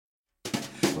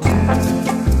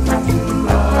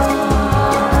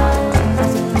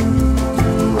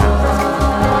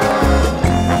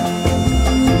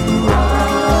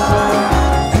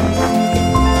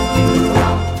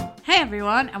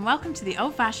And welcome to the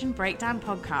Old Fashioned Breakdown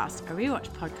Podcast, a rewatch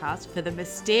podcast for the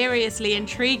mysteriously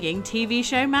intriguing TV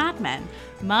show Mad Men.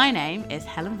 My name is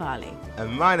Helen Varley.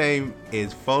 And my name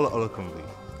is Fola Olakunbi.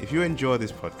 If you enjoy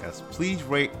this podcast, please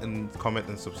rate and comment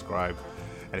and subscribe.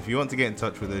 And if you want to get in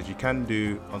touch with us, you can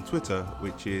do on Twitter,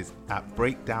 which is at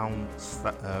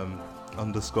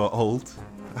breakdown_old.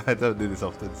 I don't do this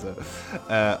often, so.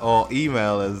 Or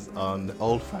email us on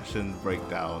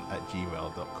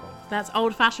oldfashionedbreakdown@gmail.com. That's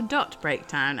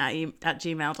oldfashioned.breakdown at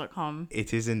gmail.com.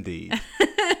 It is indeed.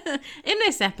 In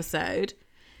this episode,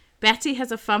 Betty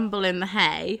has a fumble in the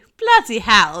hay. Bloody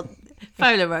hell.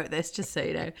 Fola wrote this, just so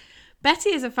you know.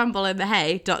 Betty has a fumble in the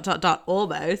hay, ...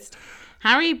 almost.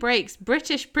 Harry breaks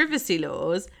British privacy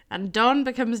laws, and Don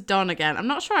becomes Don again. I'm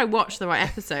not sure I watched the right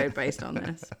episode based on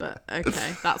this, but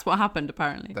okay, that's what happened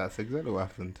apparently. That's exactly what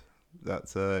happened.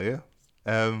 That's, yeah.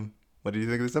 What do you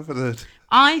think of this episode?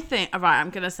 I think, all right,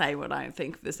 I'm going to say what I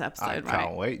think of this episode, right? I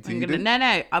can't wait till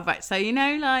No. All right, so you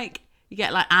know, like, you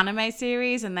get, like, anime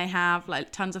series and they have,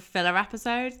 like, tons of filler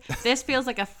episodes. This feels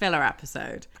like a filler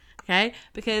episode, okay?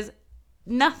 Because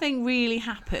nothing really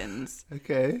happens.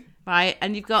 Okay. Right?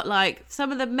 And you've got, like,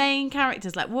 some of the main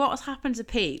characters, like, what's happened to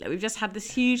Pete? Like, we've just had this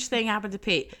huge thing happen to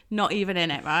Pete. Not even in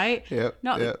it, right?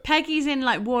 Yep. Peggy's in,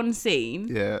 like, one scene.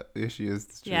 Yeah, she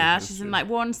is. Yeah, she's in, like,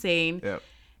 one scene. Yep.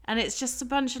 And it's just a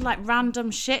bunch of, like, random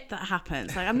shit that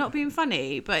happens. Like, I'm not being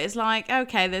funny, but it's like,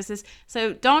 okay, there's this.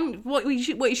 So Don, what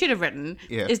you should have written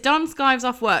is Don skives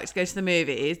off work to go to the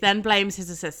movies, then blames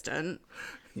his assistant.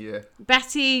 Yeah.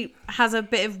 Betty has a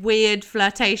bit of weird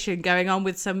flirtation going on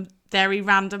with some very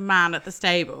random man at the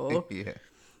stable. Yeah.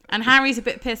 And Harry's a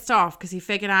bit pissed off because he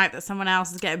figured out that someone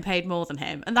else is getting paid more than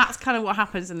him. And that's kind of what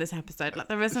happens in this episode. Like,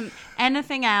 there isn't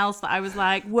anything else that I was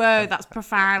like, whoa, that's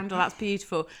profound or that's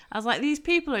beautiful. I was like, these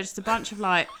people are just a bunch of,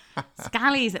 like,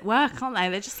 scallies at work, aren't they?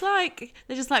 They're just like,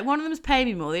 one of them's paying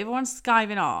me more, the other one's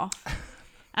skiving off.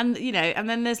 And, you know, and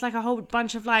then there's, like, a whole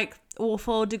bunch of, like,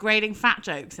 awful, degrading fat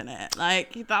jokes in it.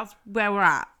 Like, that's where we're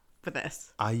at for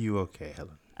this. Are you okay,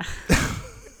 Helen?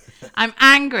 I'm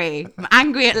angry. I'm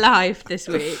angry at life this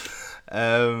week.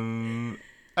 Okay,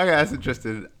 that's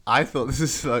interesting. I thought this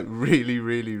is like really,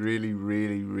 really, really,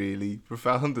 really, really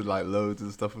profound, and like loads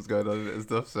of stuff was going on in it and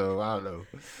stuff. So I don't know.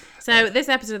 So this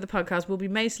episode of the podcast will be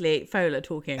mostly Fola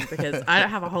talking because I don't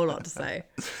have a whole lot to say.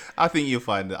 I think you'll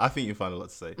find a lot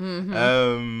to say.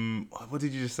 Mm-hmm. What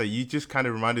did you just say? You just kind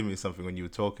of reminded me of something when you were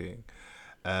talking.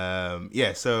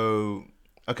 Yeah. So.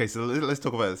 Okay, so let's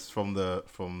talk about this from the.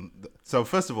 So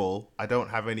first of all, I don't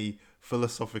have any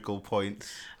philosophical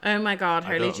points. Oh my God,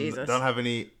 holy Jesus! I don't have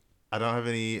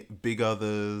any big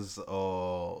others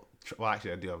or. Well,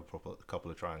 actually, I do have a couple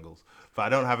of triangles, but I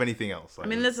don't have anything else. I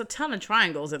mean, there's a ton of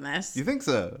triangles in this. You think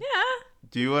so? Yeah.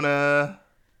 Do you wanna?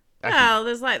 Well,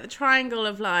 there's like the triangle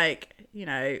of, like, you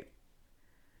know.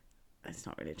 It's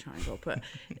not really a triangle, but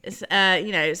it's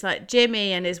you know, it's like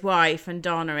Jimmy and his wife and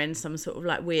Don are in some sort of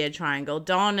like weird triangle.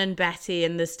 Don and Betty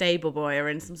and the stable boy are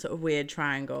in some sort of weird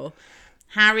triangle.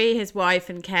 Harry, his wife,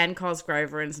 and Ken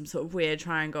Cosgrove are in some sort of weird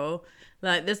triangle.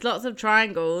 Like, there's lots of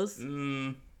triangles.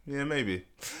 Yeah, maybe.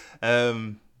 That's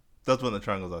one of the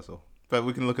triangles I saw, but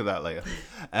we can look at that later.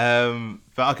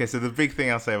 But okay, so the big thing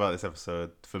I'll say about this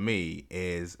episode for me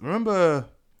is, remember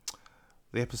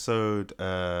the episode,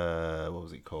 what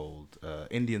was it called?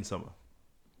 Indian Summer.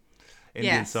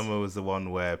 Indian Summer was the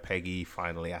one where Peggy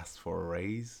finally asked for a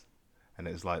raise, and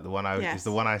it's like it's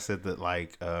the one I said that,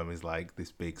 like, is like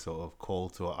this big sort of call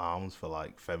to arms for,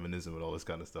 like, feminism and all this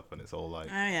kind of stuff, and it's all like,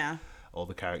 oh yeah, all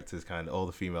the characters all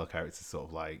the female characters sort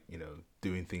of like, you know,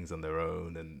 doing things on their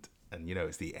own, and you know,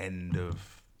 it's the end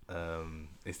of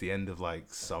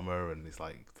like summer, and it's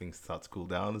like things start to cool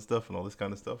down and stuff and all this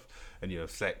kind of stuff, and, you know,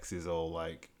 sex is all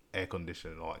like air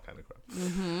conditioned and all that kind of crap.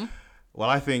 Mm-hmm. Well,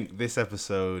 I think this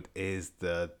episode is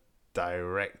the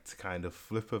direct kind of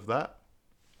flip of that.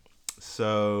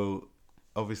 So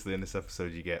obviously in this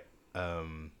episode you get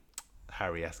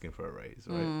Harry asking for a raise,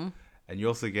 right? And you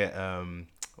also get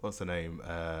what's her name,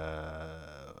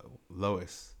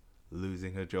 Lois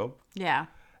losing her job. Yeah.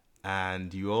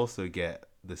 And you also get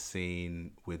the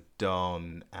scene with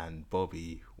Don and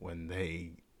Bobby when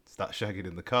they start shagging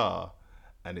in the car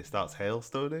and it starts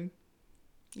hailstoning.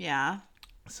 Yeah.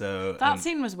 So that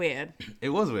scene was weird. It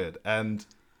was weird. And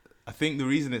I think the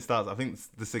reason it starts, I think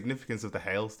the significance of the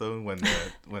hailstone when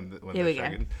they're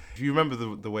shagging. If you remember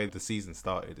the way the season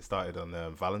started, it started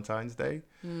on Valentine's Day.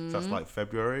 So that's like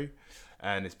February.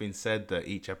 And it's been said that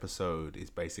each episode is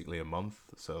basically a month,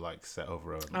 so like set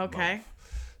over a month.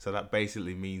 So that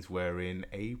basically means we're in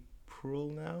April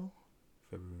now,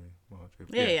 February, March,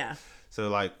 April. Yeah. So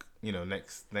like, you know,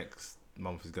 next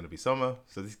month is going to be summer.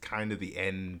 So this is kind of the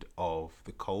end of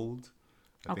the cold.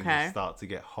 I think it start to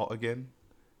get hot again.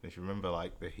 And if you remember,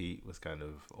 like the heat was kind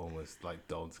of almost like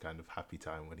Don's kind of happy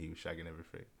time when he was shagging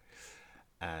everything.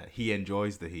 He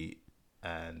enjoys the heat.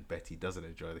 And Betty doesn't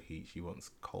enjoy the heat. She wants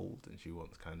cold and she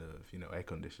wants kind of, you know, air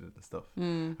conditioning and stuff.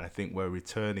 And I think we're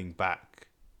returning back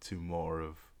to more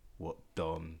of what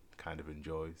Don kind of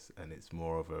enjoys. And it's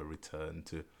more of a return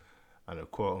to, I don't know,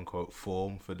 quote unquote,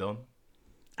 form for Don.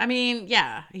 I mean,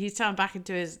 yeah, he's turned back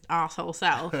into his arsehole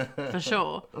self, for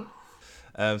sure.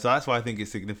 So that's why I think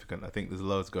it's significant. I think there's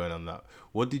loads going on that.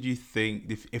 What did you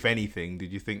think, if anything,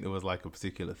 did you think there was like a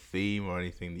particular theme or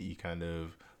anything that you kind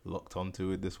of locked onto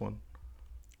with this one?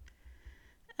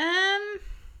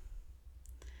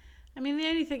 I mean, the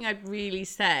only thing I'd really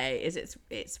say is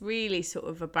it's really sort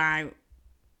of about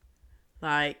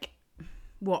like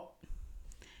what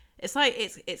it's like.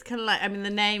 It's kind of like, I mean, the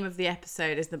name of the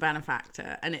episode is The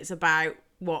Benefactor, and it's about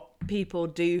what people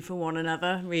do for one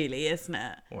another, really, isn't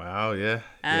it? Wow, yeah.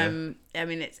 I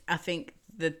mean, I think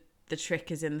the trick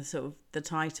is in the sort of the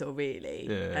title, really.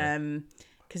 Yeah.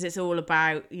 Because it's all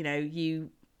about, you know,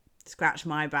 you scratch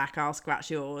my back, I'll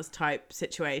scratch yours type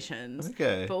situations.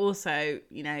 Okay. But also,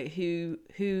 you know,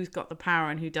 who's got the power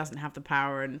and who doesn't have the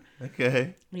power, and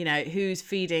you know, who's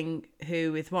feeding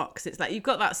who with what. Because it's like you've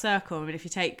got that circle. I mean, if you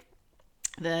take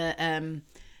the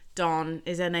Don,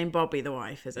 is her name Bobby, the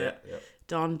wife, is it? Yeah.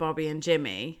 Don, Bobby, and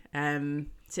Jimmy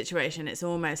situation. It's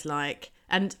almost like,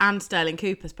 and Sterling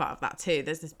Cooper's part of that too.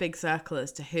 There's this big circle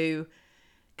as to who,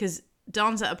 because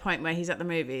Don's at a point where he's at the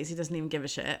movies, he doesn't even give a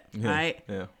shit, right?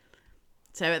 Yeah.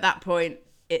 So at that point,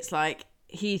 it's like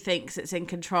he thinks it's in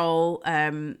control.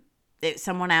 It's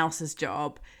someone else's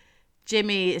job.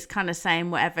 Jimmy is kind of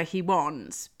saying whatever he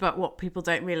wants, but what people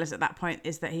don't realise at that point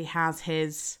is that he has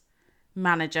his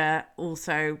manager,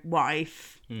 also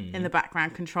wife, in the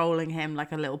background controlling him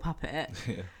like a little puppet.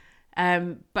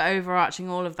 But overarching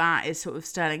all of that is sort of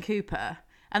Sterling Cooper.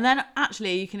 And then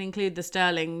actually you can include the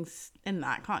Sterlings in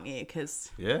that, can't you?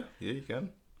 Because yeah, you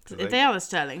can. They are the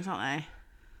Sterlings, aren't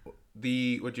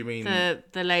they? What do you mean?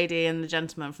 The lady and the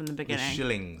gentleman from the beginning. The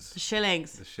Shillings. The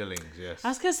Shillings. The Shillings, yes. I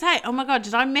was going to say, oh my God,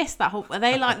 did I miss that whole... Are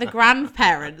they like the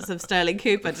grandparents of Sterling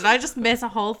Cooper? Did I just miss a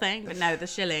whole thing? But no, the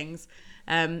Shillings.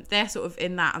 They're sort of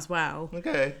in that as well.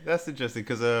 Okay, that's interesting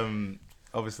because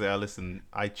obviously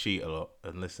I cheat a lot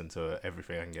and listen to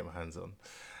everything I can get my hands on.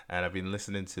 And I've been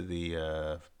listening to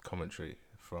the commentary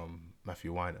from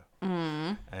Matthew Weiner.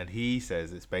 And he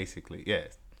says it's basically,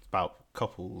 it's about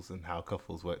couples and how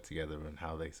couples work together and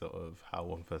how they how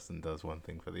one person does one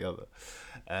thing for the other.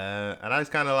 And I was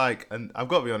kind of like, and I've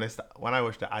got to be honest, when I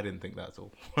watched it, I didn't think that at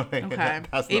all. Okay.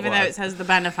 Even though it says the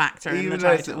benefactor in the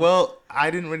title. Well,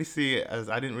 I didn't really see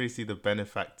the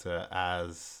benefactor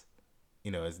as,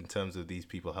 you know, as in terms of these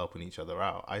people helping each other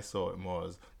out. I saw it more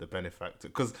as the benefactor.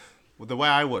 Because the way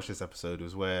I watched this episode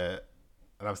was where,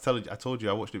 and I told you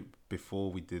I watched it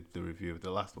before we did the review of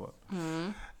the last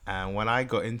one. And when I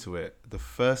got into it, the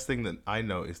first thing that I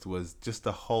noticed was just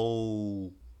the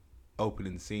whole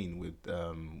opening scene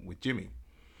with Jimmy.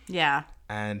 Yeah.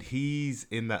 And he's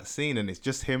in that scene and it's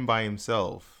just him by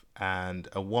himself. And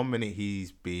at 1 minute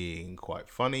he's being quite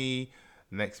funny.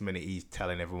 Next minute he's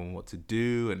telling everyone what to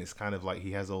do. And it's kind of like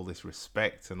he has all this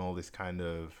respect and all this kind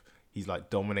of, he's like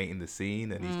dominating the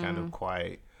scene and he's kind of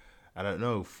quite, I don't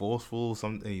know, forceful.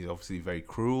 He's obviously very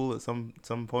cruel at some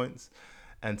points.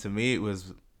 And to me,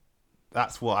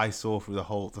 that's what I saw through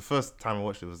the first time I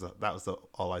watched it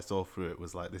all I saw through it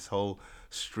was like this whole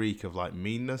streak of like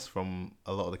meanness from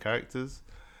a lot of the characters.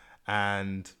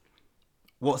 And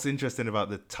what's interesting about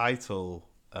the title,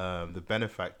 The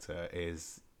Benefactor,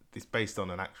 is it's based on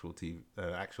an actual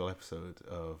episode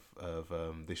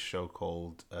of this show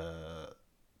called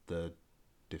The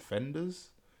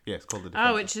Defenders. Yeah, it's called The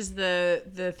Defenders. Oh, which is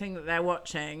the thing that they're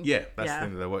watching. Yeah, that's the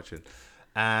thing that they're watching.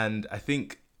 And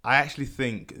I actually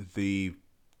think the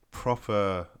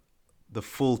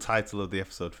full title of the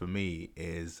episode for me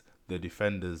is The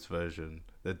Defenders version.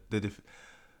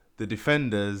 The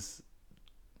Defenders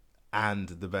and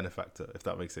The Benefactor, if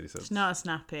that makes any sense. It's not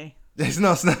snappy. It's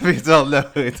not snappy at all. No,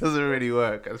 it doesn't really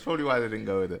work. That's probably why they didn't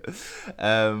go with it.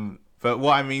 But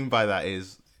what I mean by that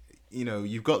is, you know,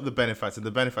 you've got the benefactor.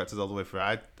 The benefactor's all the way through.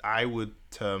 I would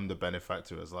term the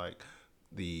benefactor as like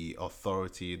the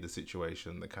authority in the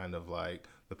situation, the kind of like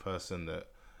the person that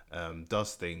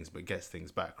does things but gets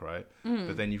things back, right?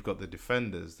 But then you've got the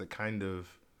defenders that kind of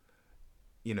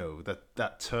you know,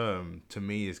 that term to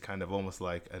me is kind of almost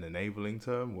like an enabling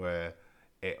term where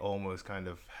it almost kind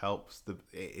of helps it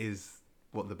is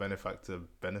what the benefactor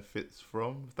benefits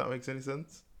from, if that makes any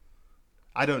sense.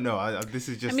 I don't know. This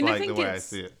is just like the way I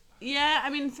see it. Yeah, I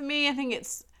mean, for me, I think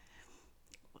it's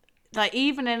like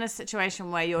even in a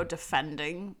situation where you're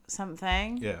defending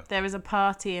something, there is a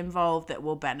party involved that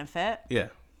will benefit. Yeah.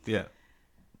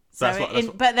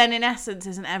 So, but then in essence,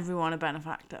 isn't everyone a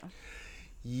benefactor?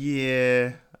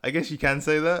 Yeah, I guess you can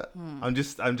say that.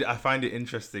 I find it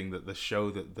interesting that the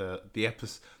show that the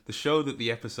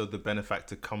episode the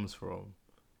benefactor comes from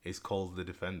is called The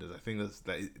Defenders. I think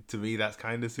that to me that's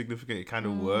kind of significant. It kind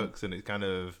of works, and it kind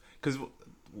of, because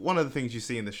one of the things you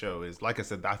see in the show is, like I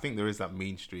said, I think there is that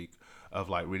mean streak of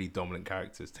like really dominant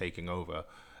characters taking over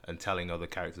and telling other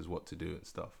characters what to do and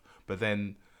stuff. But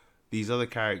then these other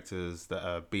characters that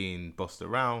are being bossed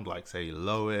around, like say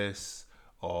Lois,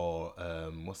 or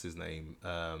what's his name,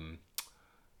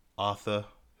 Arthur,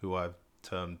 who I've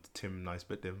termed Tim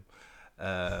Nicebitdim,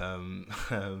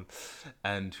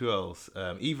 and who else?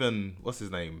 Even what's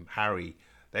his name, Harry.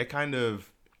 They're kind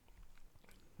of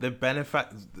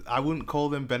I wouldn't call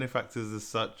them benefactors as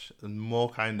such, and more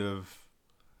kind of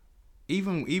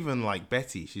even like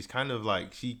Betty. She's kind of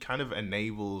like, she kind of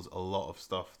enables a lot of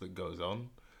stuff that goes on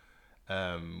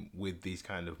with these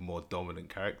kind of more dominant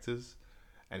characters.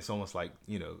 And it's almost like,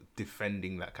 you know,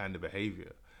 defending that kind of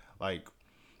behavior. Like,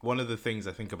 one of the things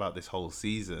I think about this whole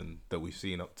season that we've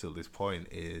seen up till this point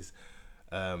is,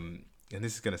 and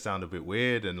this is going to sound a bit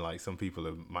weird, and like some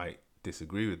people might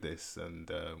disagree with this and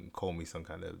call me some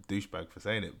kind of douchebag for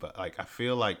saying it, but like I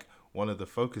feel like one of the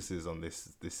focuses on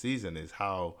this season is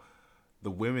how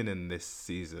the women in this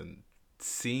season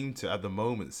seem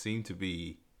to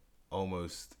be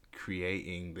almost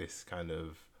creating this kind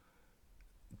of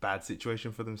bad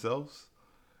situation for themselves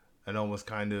and almost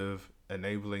kind of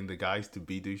enabling the guys to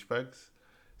be douchebags.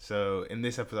 So in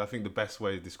this episode, I think the best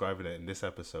way of describing it in this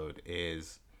episode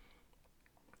is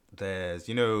there's,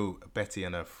 you know, Betty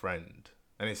and her friend,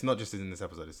 and it's not just in this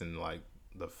episode, it's in like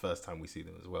the first time we see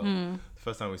them as well. The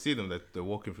first time we see them, they're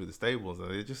walking through the stables and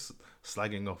they're just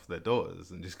slagging off their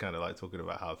daughters and just kind of like talking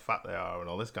about how fat they are and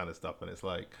all this kind of stuff, and it's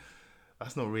like,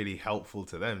 that's not really helpful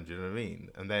to them, do you know what I mean?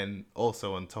 And then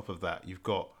also on top of that, you've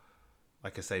got,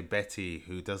 like I say, Betty,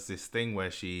 who does this thing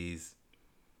where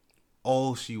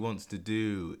all she wants to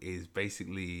do is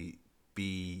basically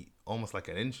be almost like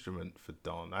an instrument for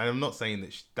Don. I'm not saying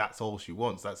that that's all she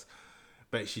wants,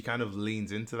 but she kind of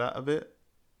leans into that a bit.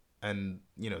 And,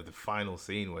 you know, the final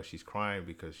scene where she's crying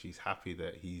because she's happy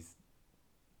that he's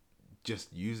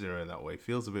just using her in that way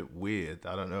feels a bit weird.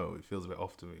 I don't know. It feels a bit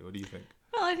off to me. What do you think?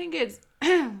 Well, I think it's,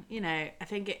 you know,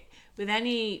 with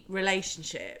any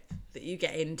relationship that you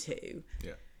get into,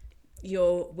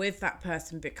 you're with that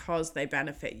person because they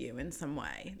benefit you in some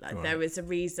way. Like, right. There is a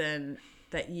reason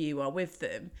that you are with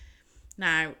them.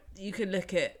 Now, you can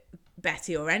look at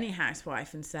Betty or any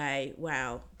housewife and say,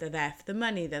 well, they're there for the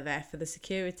money, they're there for the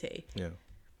security. Yeah.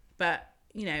 But,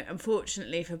 you know,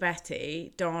 unfortunately for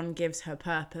Betty, Don gives her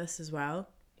purpose as well.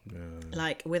 Yeah.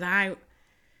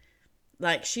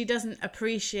 Like, she doesn't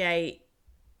appreciate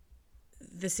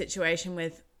the situation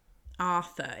with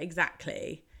Arthur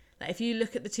exactly. Like, if you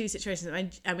look at the two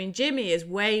situations, I mean, Jimmy is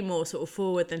way more sort of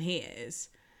forward than he is.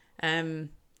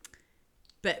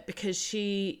 But because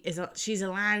she's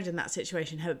allowed in that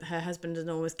situation, her husband has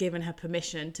always given her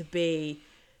permission to be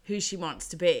who she wants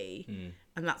to be.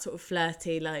 And that sort of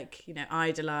flirty, like, you know,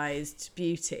 idolized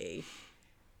beauty.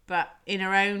 But in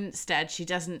her own stead, she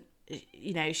doesn't,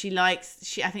 you know, I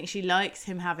think she likes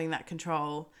him having that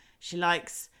control. She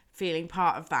likes feeling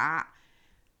part of that.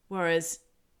 Whereas,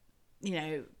 you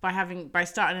know, by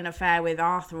starting an affair with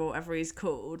Arthur or whatever he's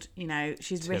called, you know,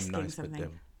 she's risking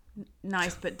something.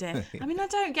 Nice but dim. I mean, I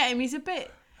don't get him. He's a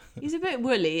bit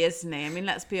woolly, isn't he? I mean,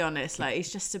 let's be honest. Like,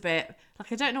 he's just a bit,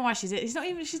 like, I don't know why she's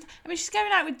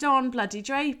going out with Don bloody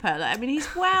Draper. Like, I mean,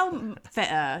 he's well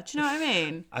fitter. Do you know what I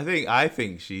mean? I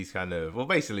think she's kind of, well,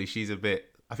 basically she's a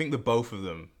bit, I think the both of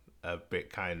them are a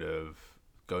bit kind of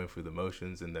going through the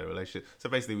motions in their relationship. So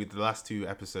basically, with the last two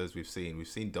episodes we've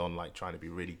seen Don like trying to be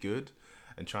really good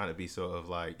and trying to be sort of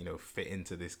like, you know, fit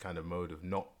into this kind of mode of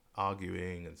not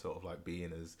arguing and sort of like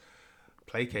being as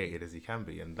placated as he can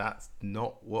be, and that's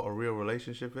not what a real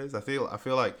relationship is. I feel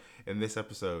like in this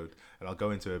episode, and I'll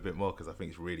go into it a bit more because I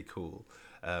think it's really cool,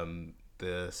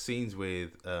 the scenes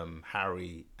with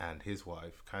Harry and his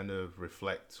wife kind of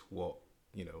reflect what,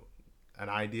 you know, an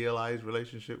idealized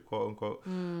relationship, quote unquote,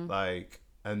 like,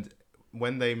 and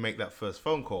when they make that first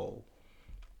phone call,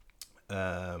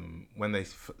 when they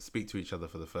speak to each other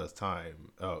for the first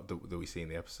time, that we see in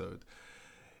the episode,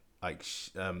 like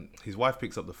his wife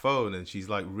picks up the phone and she's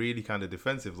like really kind of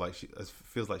defensive, like she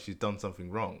feels like she's done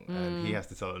something wrong, and he has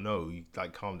to tell her, no, you,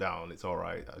 like, calm down, it's all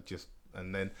right.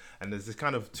 And there's this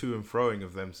kind of to and froing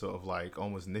of them sort of like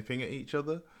almost nipping at each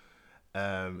other,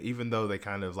 even though they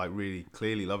kind of like really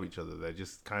clearly love each other. They're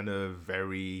just kind of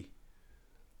very,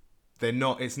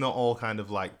 it's not all kind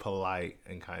of like polite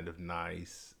and kind of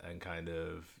nice and kind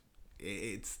of,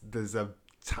 there's a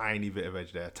tiny bit of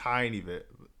edge there, a tiny bit,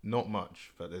 not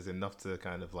much, but there's enough to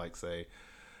kind of like say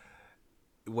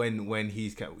when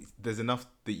there's enough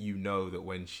that, you know, that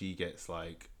when she gets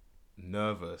like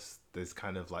nervous, there's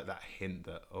kind of like that hint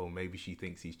that, oh, maybe she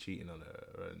thinks he's cheating on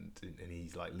her, and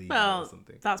he's like leaving her or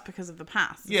something. That's because of the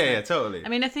past. Yeah, totally. I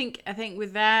mean, I think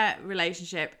with their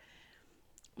relationship,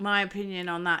 my opinion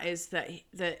on that is that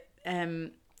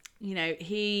you know,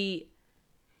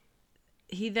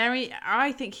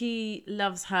 I think he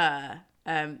loves her,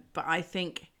 but I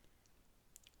think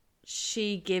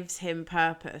she gives him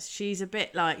purpose. She's a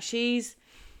bit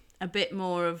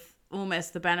more of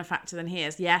almost the benefactor than he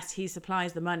is. Yes, he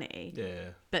supplies the money,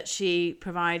 but she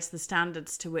provides the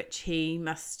standards to which he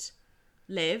must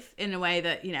live in a way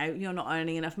that, you know, you're not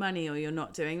earning enough money, or you're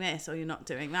not doing this, or you're not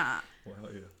doing that.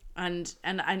 Well, yeah. And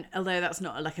although that's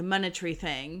not like a monetary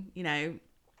thing, you know,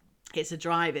 it's a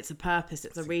drive, it's a purpose,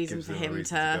 it's a reason for him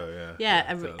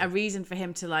a reason for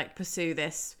him to like pursue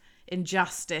this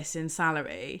injustice in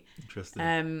salary.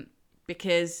 Interesting.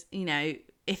 Because, you know,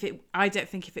 I don't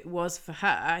think if it was for her,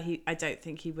 I don't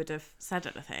think he would have said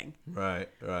anything. Right.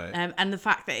 And the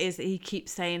fact that he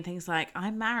keeps saying things like,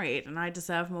 I'm married and I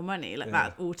deserve more money, like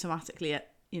that automatically,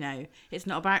 you know, it's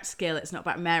not about skill, it's not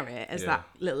about merit, as that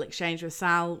little exchange with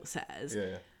Sal says.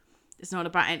 Yeah. It's not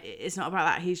about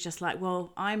that. He's just like,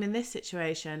 well, I'm in this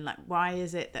situation. Like, why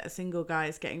is it that a single guy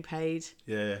is getting paid?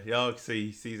 Yeah. So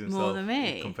he sees himself more than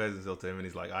me. He compares himself to him, and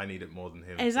he's like, I need it more than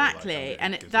him. Exactly, so, like,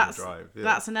 and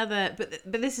that's another.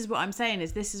 But this is what I'm saying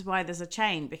is this is why there's a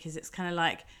chain, because it's kind of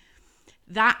like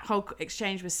that whole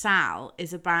exchange with Sal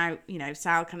is about, you know,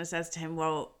 Sal kind of says to him,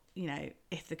 well, you know,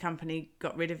 if the company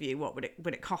got rid of you, what would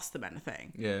it cost them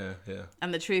anything? Yeah.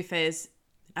 And the truth is,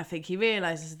 I think he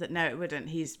realizes that no, it wouldn't.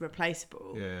 He's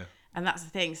replaceable. Yeah. And that's the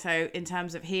thing. So in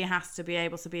terms of, he has to be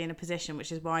able to be in a position,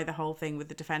 which is why the whole thing with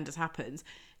the defenders happens.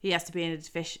 He has to be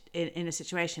in a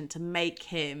situation to make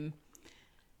him,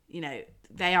 you know,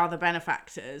 they are the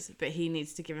benefactors, but he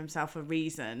needs to give himself a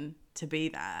reason to be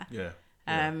there. Yeah.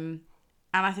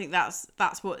 And I think that's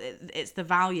what it's the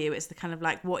value. It's the kind of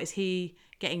like, what is he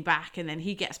getting back? And then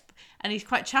and he's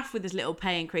quite chuffed with his little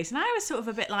pay increase. And I was sort of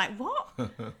a bit like, what?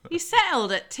 You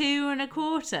settled at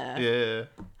 2.25?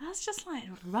 Yeah. That's just like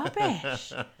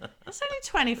rubbish. That's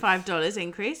only $25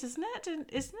 increase, isn't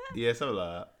it? Yeah, something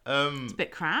like that. It's a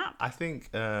bit crap. I think,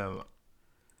 so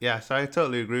I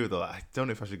totally agree with all that. I don't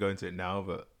know if I should go into it now,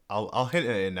 but I'll hint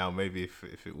at it now. Maybe if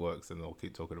it works, then I'll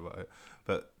keep talking about it.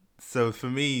 But so for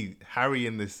me, Harry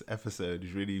in this episode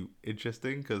is really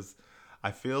interesting, because I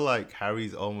feel like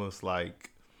Harry's almost like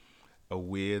a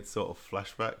weird sort of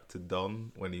flashback to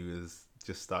Don when he was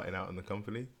just starting out in the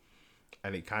company.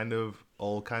 And it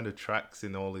all tracks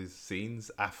in all his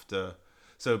scenes after.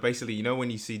 So basically, you know,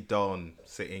 when you see Don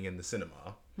sitting in the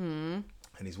cinema and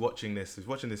he's watching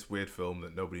this weird film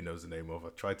that nobody knows the name of. I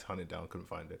tried to hunt it down, couldn't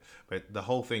find it. But the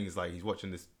whole thing is like, he's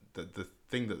watching this, the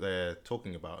thing that they're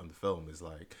talking about in the film is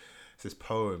like, it's this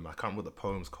poem. I can't remember what the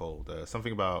poem's called.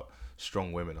 Something about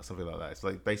strong women or something like that. It's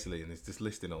like basically, and it's just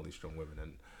listing all these strong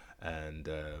women and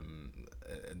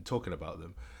talking about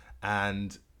them.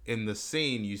 And in the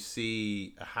scene, you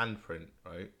see a handprint,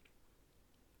 right?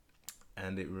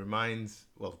 And it reminds,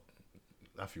 well,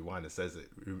 Matthew Weiner says it.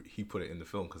 He put it in the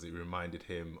film because it reminded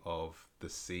him of the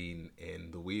scene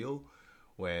in The Wheel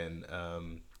when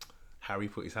Harry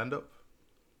put his hand up.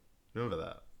 Remember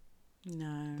that?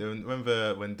 No.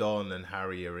 Remember when Don and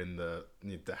Harry are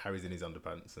Harry's in his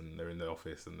underpants and they're in the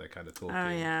office and they're kind of talking. Oh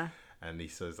yeah. And he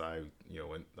says,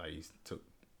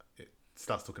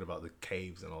 starts talking about the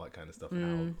caves and all that kind of stuff, and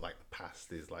how like the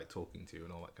past is like talking to you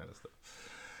and all that kind of stuff.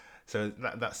 So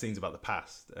that scene's about the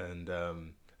past, and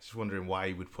just wondering why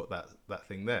he would put that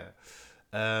thing there.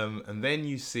 And then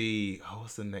you see,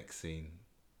 what's the next scene?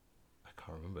 I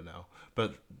can't remember now.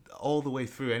 But all the way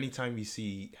through, anytime you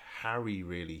see Harry,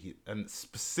 really, and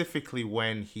specifically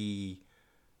when he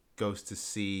goes to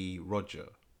see Roger,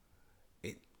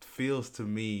 it feels to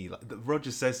me like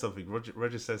Roger says something.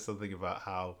 Roger says something about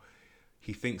how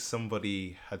he thinks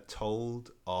somebody had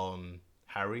told on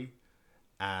Harry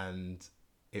and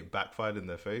it backfired in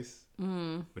their face,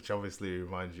 which obviously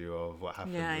reminds you of what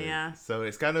happened. Yeah. So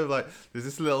it's kind of like, there's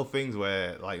this little things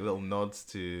where, like, little nods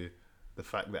to the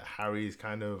fact that Harry's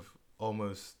kind of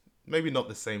almost maybe not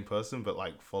the same person, but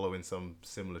like following some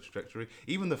similar trajectory.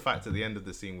 Even the fact at the end of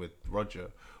the scene with Roger,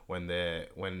 when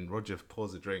Roger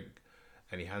pours a drink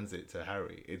and he hands it to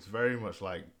Harry, it's very much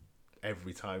like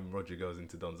every time Roger goes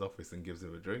into Don's office and gives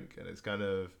him a drink, and it's kind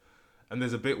of. And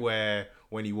there's a bit where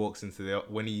when Harry walks into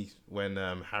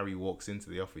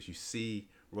the office, you see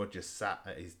Roger sat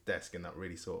at his desk in that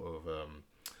really sort of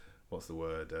what's the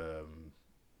word,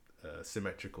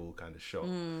 symmetrical kind of shot,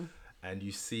 and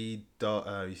you see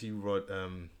Harry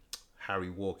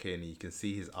walk in. You can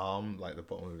see his arm, like the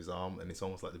bottom of his arm, and it's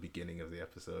almost like the beginning of the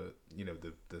episode. You know,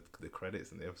 the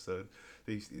credits in the episode.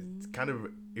 It kind of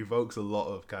evokes a lot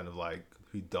of kind of like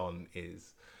who Don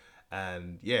is,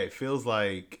 and yeah, it feels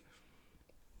like.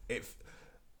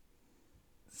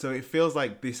 So it feels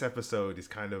like this episode is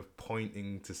kind of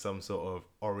pointing to some sort of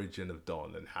origin of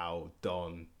Don and how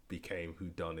Don became who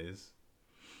Don is.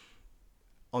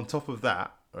 On top of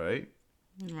that, right?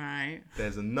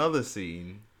 There's another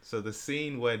scene. So the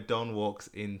scene where Don walks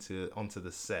onto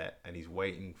the set and he's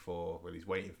waiting for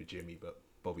Jimmy, but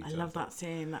Bobby. I love that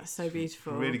scene. That's so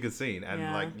beautiful. Really good scene,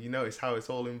 and like you notice how it's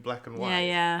all in black and white.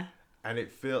 Yeah. And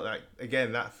it feels like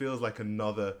that feels like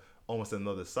almost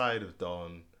another side of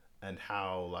Don, and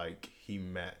how like he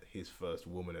met his first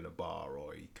woman in a bar,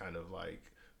 or he kind of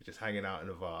like was just hanging out in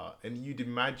a bar. And you'd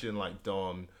imagine like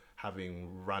Don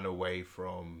having ran away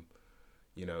from,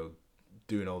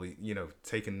 doing all the,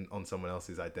 taking on someone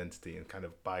else's identity and kind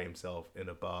of by himself in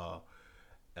a bar,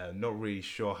 not really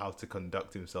sure how to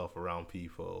conduct himself around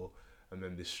people. And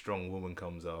then this strong woman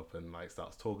comes up and like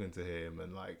starts talking to him,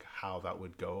 and like how that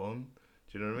would go on.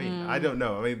 Do you know what I mean? I don't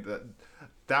know. I mean,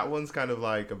 that one's kind of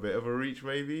like a bit of a reach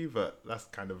maybe, but that's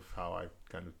kind of how I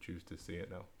kind of choose to see it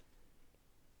now.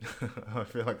 I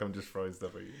feel like I'm just throwing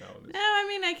stuff at you now. No, I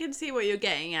mean, I can see what you're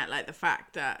getting at, like the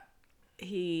fact that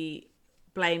he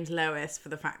blames Lois for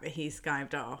the fact that he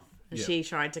skived off, and she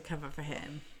tried to cover for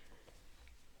him.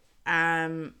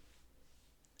 I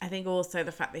think also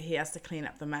the fact that he has to clean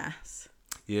up the mess.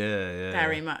 Yeah.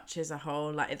 Very much as a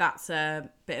whole. Like, that's a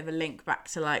bit of a link back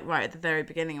to, like, right at the very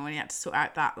beginning when he had to sort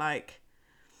out that, like,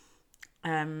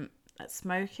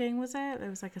 smoking, was it? There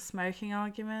was, like, a smoking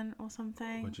argument or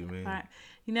something. What do you mean?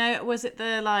 Was it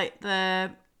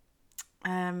the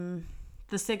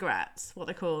cigarettes, what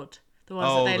they're called? The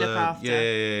ones that they look after.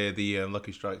 Yeah, the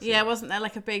Lucky Strikes. Yeah, wasn't there,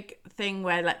 like, a big thing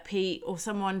where, like, Pete or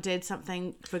someone did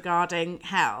something regarding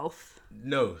health?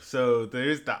 No, so there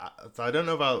is that. So I don't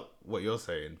know about what you're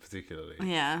saying particularly.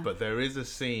 Yeah. But there is a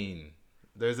scene.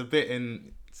 There's a bit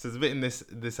in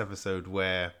this episode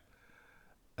where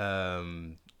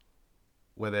they're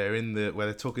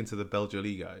talking to the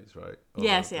Belgioli guys, right?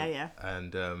 Yeah.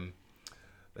 And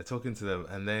they're talking to them,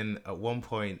 and then at one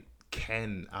point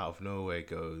Ken out of nowhere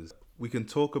goes, "We can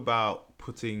talk about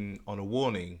putting on a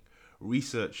warning.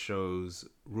 Research shows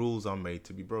rules are made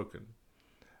to be broken."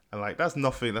 And like that's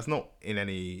not in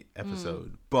any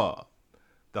episode, but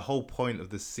the whole point of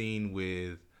the scene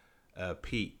with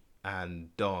Pete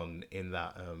and Don in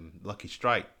that Lucky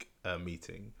Strike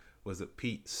meeting was that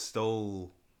Pete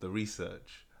stole the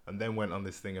research and then went on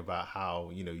this thing about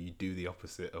how you do the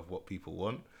opposite of what people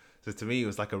want. So to me, it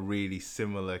was like a really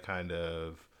similar kind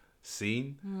of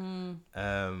scene,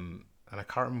 and I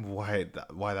can't remember why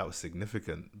that was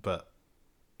significant, but.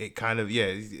 It kind of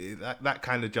that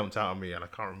kind of jumped out on me, and I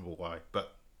can't remember why.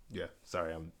 But yeah,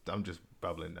 sorry, I'm just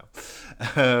babbling now.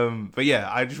 But yeah,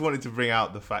 I just wanted to bring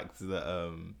out the fact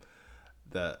that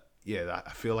that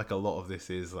I feel like a lot of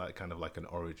this is like kind of like an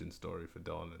origin story for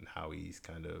Don and how he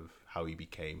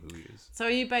became who he is. So are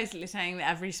you basically saying that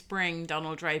every spring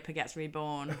Donald Draper gets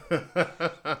reborn?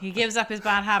 He gives up his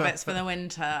bad habits for the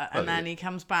winter, and then he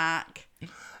comes back.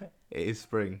 It is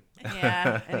spring.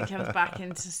 Yeah, and he comes back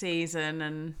into season,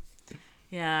 and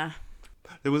yeah.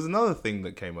 There was another thing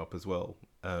that came up as well.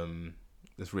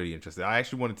 That's really interesting. I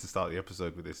actually wanted to start the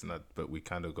episode with this, but we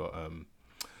kind of got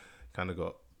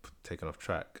taken off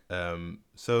track.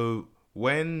 So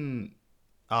when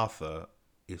Arthur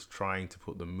is trying to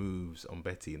put the moves on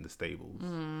Betty in the stables,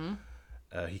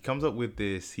 he comes up with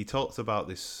this. He talks about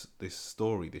this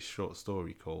short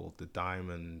story called "The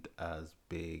Diamond as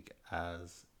Big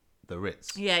as the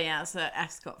Ritz." Yeah, it's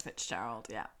F. Scott Fitzgerald.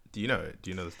 Yeah. Do you know it? Do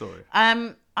you know the story?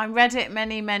 I read it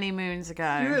many moons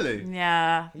ago. Really?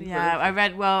 Yeah. I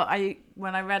read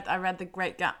The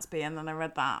Great Gatsby, and then I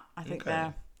read that. I think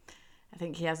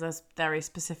he has a very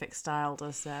specific style.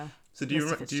 So do you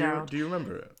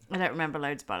remember it? I don't remember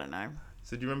loads about it now.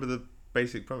 So do you remember the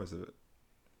basic premise of it?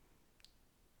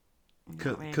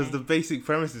 Because the basic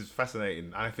premise is fascinating,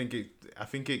 and I think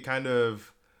it kind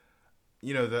of,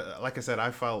 like I said,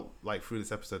 I felt like through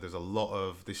this episode there's a lot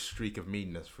of this streak of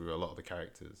meanness through a lot of the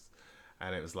characters,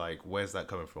 And it was like, where's that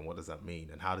coming from? What does that mean?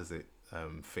 And how does it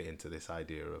fit into this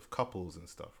idea of couples and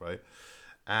stuff, right?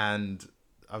 And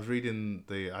I was reading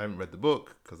I haven't read the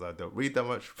book because I don't read that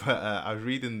much, but I was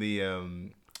reading the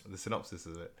synopsis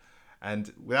of it.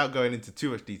 And without going into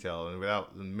too much detail and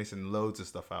without missing loads of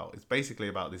stuff out, it's basically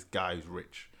about this guy who's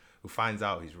rich, who finds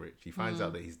out he's rich. He finds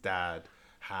out that his dad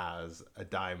has a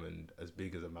diamond as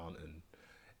big as a mountain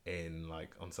in like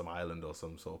on some island or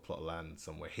some sort of plot of land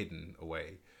somewhere hidden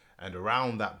away. And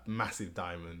around that massive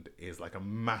diamond is like a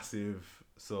massive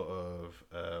sort of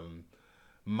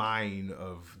mine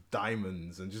of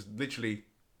diamonds, and just literally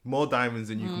more diamonds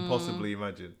than you can possibly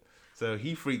imagine. So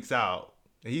he freaks out.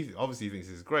 He obviously thinks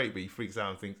this is great, but he freaks out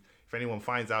and thinks if anyone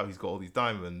finds out he's got all these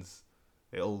diamonds,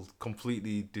 it'll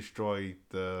completely destroy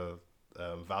the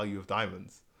value of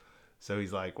diamonds. So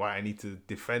he's like, "Why, I need to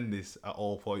defend this at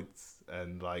all points,"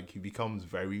 and like he becomes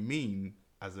very mean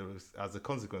as a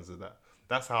consequence of that.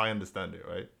 That's how I understand it,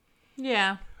 right?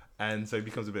 Yeah. And so he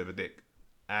becomes a bit of a dick.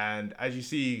 And as you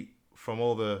see from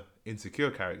all the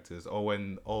insecure characters, or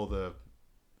when all the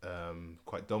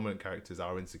quite dominant characters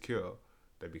are insecure,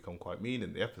 they become quite mean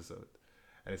in the episode.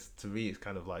 And it's, to me, it's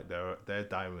kind of like their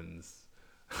diamonds.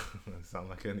 I sound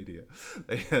like an idiot.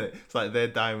 It's like their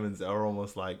diamonds are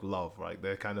almost like love, right?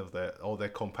 They're kind of their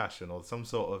compassion, or some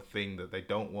sort of thing that they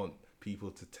don't want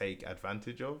people to take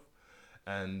advantage of.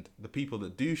 And the people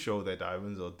that do show their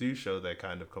diamonds or do show their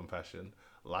kind of compassion,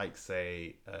 like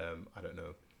say, I don't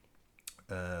know,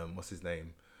 what's his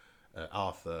name,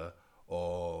 Arthur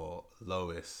or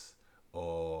Lois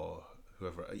or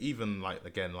whoever, even like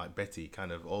again like Betty,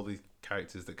 kind of all these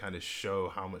characters that kind of show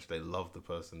how much they love the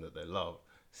person that they love,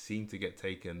 seem to get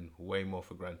taken way more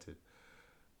for granted.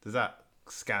 Does that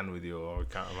scan with you, or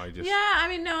am I just? Yeah, I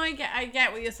mean, no, I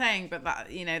get what you're saying, but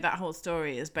that, you know, that whole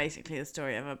story is basically the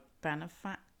story of a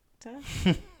benefactor.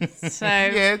 So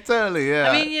yeah, totally.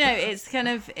 Yeah. I mean, you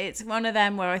know, it's one of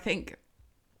them where I think,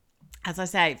 as I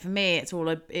say, for me,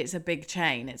 it's a big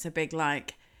chain. It's a big,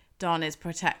 like, Don is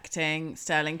protecting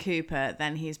Sterling Cooper,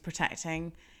 then he's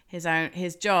protecting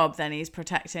his job, then he's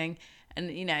protecting,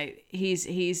 and you know, he's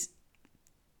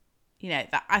you know,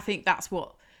 that I think that's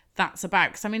what that's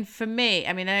about. Because I mean, for me,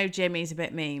 I mean, I know Jimmy's a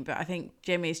bit mean, but I think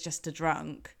Jimmy's just a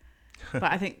drunk. But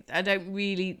I don't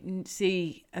really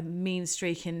see a mean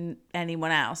streak in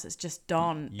anyone else. It's just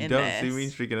Don. You don't see mean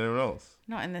streak in anyone else.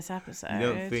 Not in this episode. You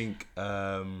don't think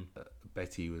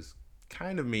Betty was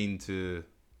kind of mean to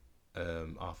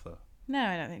Arthur? No,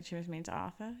 I don't think she was mean to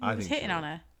Arthur. He was think hitting on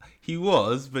her. He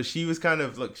was, but she was kind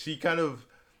of like, she kind of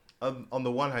on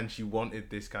the one hand, she wanted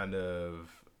this kind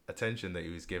of attention that he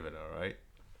was giving her, right?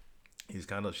 She was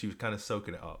kind of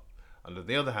soaking it up. And on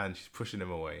the other hand, she's pushing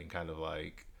him away and kind of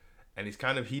like, and it's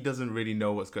kind of, he doesn't really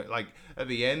know what's going, like at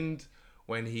the end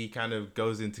when he kind of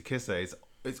goes in to kiss her,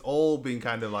 it's all been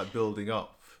kind of like building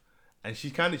up. And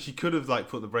she could have like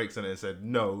put the brakes on it and said,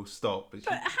 no, stop. But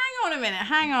hang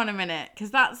on a minute,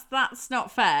 because that's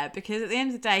not fair, because at the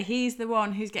end of the day, he's the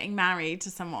one who's getting married to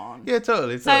someone. Yeah,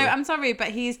 totally. So I'm sorry, but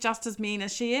he's just as mean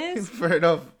as she is. Fair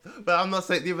enough. But I'm not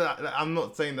saying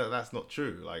that that's not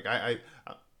true. Like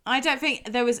I don't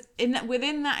think there was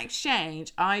within that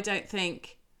exchange. I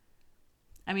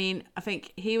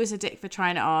think he was a dick for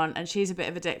trying it on, and she's a bit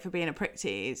of a dick for being a prick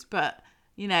tease. But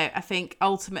you know, I think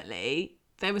ultimately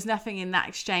there was nothing in that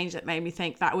exchange that made me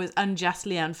think that was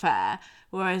unjustly unfair.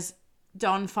 Whereas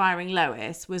Don firing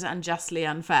Lois was unjustly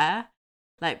unfair,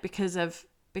 like because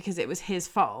it was his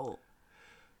fault.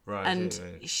 Right. And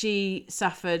she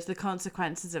suffered the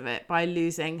consequences of it by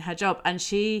losing her job. And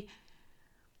the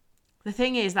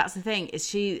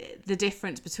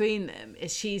difference between them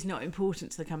is she's not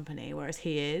important to the company, whereas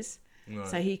he is. Right.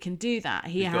 So he can do that.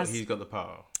 He's got the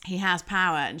power. He has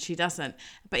power and she doesn't.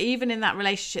 But even in that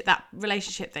relationship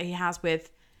that he has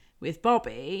with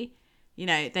Bobby, you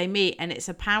know, they meet and it's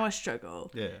a power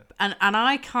struggle. Yeah. And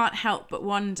I can't help but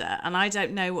wonder, and I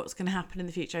don't know what's going to happen in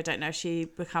the future. I don't know if she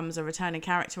becomes a returning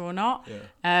character or not.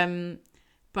 Yeah.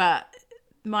 But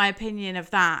my opinion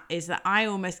of that is that I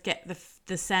almost get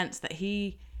the sense that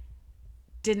he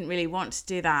didn't really want to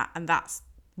do that, and that's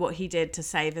what he did to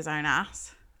save his own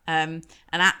ass. And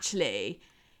actually,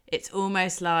 it's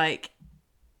almost like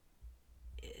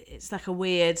it's like a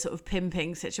weird sort of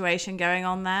pimping situation going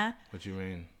on there. What do you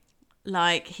mean?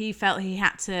 Like he felt he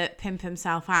had to pimp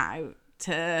himself out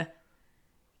to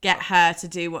get her to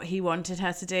do what he wanted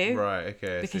her to do. Right,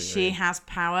 okay. Because she has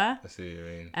power. I see what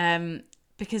you mean.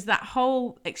 Because that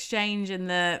whole exchange in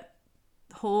the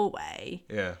hallway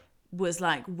was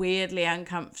like weirdly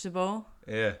uncomfortable.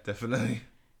 Yeah, definitely.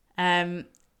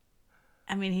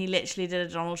 I mean, he literally did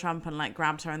a Donald Trump and like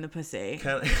grabbed her in the pussy.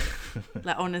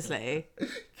 Like, honestly.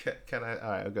 Can I?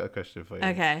 All right, I've got a question for you.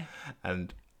 Okay.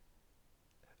 And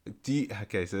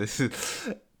so this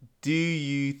is, do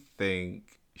you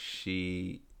think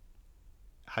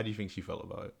how do you think she felt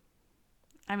about it?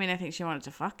 I mean, I think she wanted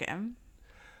to fuck him.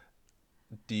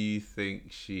 Do you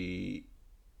think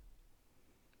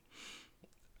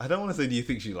I don't want to say do you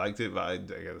think she liked it, but I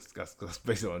guess that's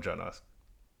basically what I'm trying to ask.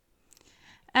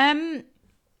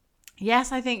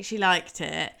 Yes, I think she liked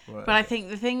it. Right. But I think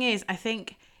the thing is, I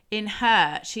think in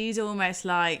her, she's almost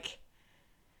like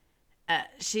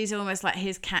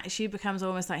his she becomes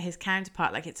almost like his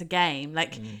counterpart. Like, it's a game.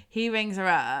 Like, he rings her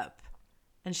up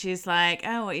and she's like,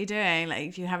 oh, what are you doing?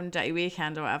 Like, do you have a dirty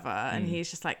weekend or whatever? And he's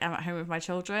just like, I'm at home with my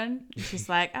children. And she's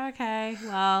like, oh, okay,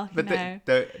 well, but you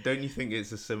know. Don't you think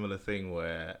it's a similar thing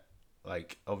where,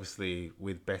 like, obviously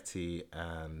with Betty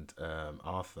and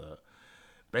Arthur,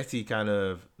 Betty kind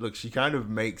of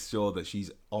makes sure that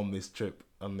she's on this trip,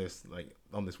 on this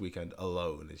weekend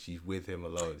alone, and she's with him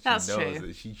alone. That's she knows true.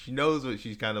 that she knows what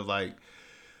she's kind of like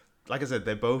I said,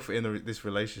 they're both in this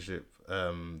relationship.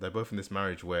 They're both in this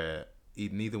marriage where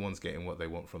neither one's getting what they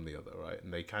want from the other, right?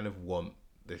 And they kind of want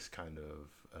this kind of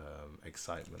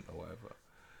excitement or whatever.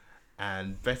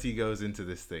 And Betty goes into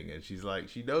this thing and she's like,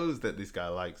 she knows that this guy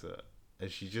likes her, and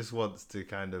she just wants to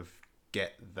kind of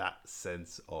get that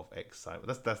sense of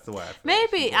excitement. That's the way I feel.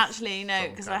 Maybe actually, no,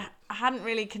 because I hadn't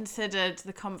really considered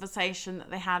the conversation that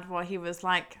they had while he was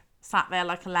like sat there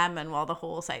like a lemon while the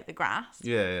horse ate the grass.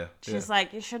 Yeah. She's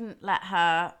like, you shouldn't let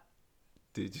her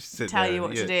just sit tell there, you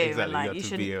what to do. Exactly. And like, you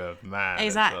should be a man.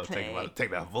 Exactly.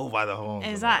 Take that bull by the horns.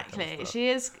 Exactly. Kind of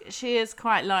she is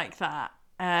quite like that.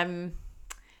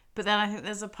 But then I think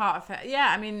there's a part of it. Yeah,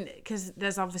 I mean, because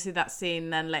there's obviously that scene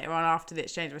then later on after the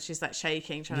exchange where she's like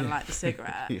shaking, trying to light the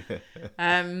cigarette.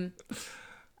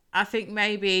 I think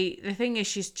maybe the thing is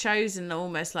she's chosen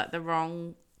almost like the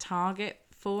wrong target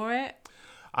for it.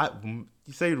 You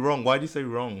say wrong. Why do you say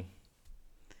wrong?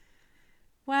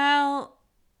 Well,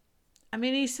 I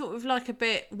mean, he's sort of like a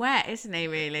bit wet, isn't he,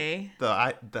 really?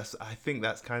 I think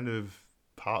that's kind of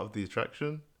part of the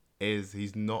attraction, is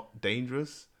he's not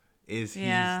dangerous. He's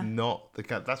not the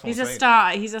kind. That's what he's I'm a saying.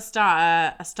 starter. He's a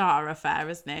starter affair,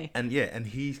 isn't he? And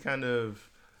he's kind of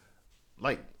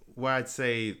like where I'd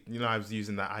say, I was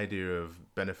using that idea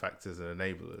of benefactors and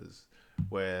enablers,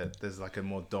 where there's like a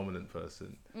more dominant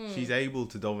person. She's able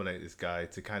to dominate this guy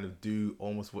to kind of do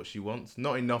almost what she wants.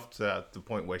 Not enough to the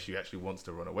point where she actually wants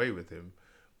to run away with him,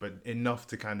 but enough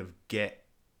to kind of get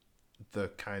the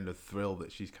kind of thrill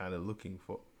that she's kind of looking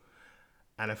for.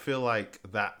 And I feel like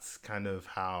that's kind of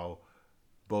how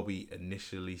Bobby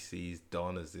initially sees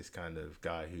Don, as this kind of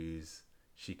guy who's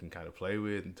she can kind of play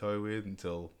with and toy with,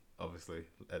 until obviously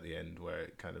at the end where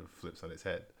it kind of flips on its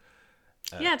head.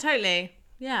 Yeah, totally.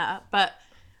 Yeah, but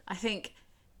I think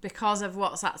because of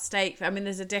what's at stake,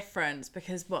 there's a difference,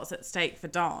 because what's at stake for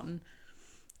Don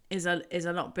is a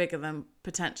lot bigger than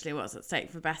potentially what's at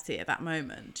stake for Betty at that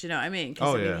moment. Do you know what I mean?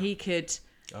 Because he could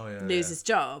lose his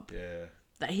job. Yeah.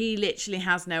 That he literally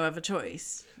has no other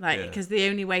choice. Because the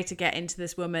only way to get into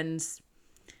this woman's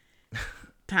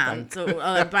pants or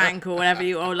a bank or whatever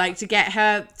to get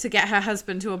her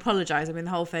husband to apologize. I mean,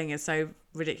 the whole thing is so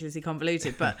ridiculously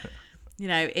convoluted, but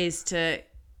is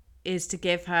to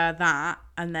give her that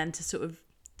and then to sort of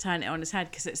turn it on its head,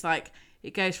 because it's like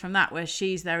it goes from that where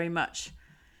she's very much,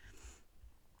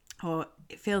 or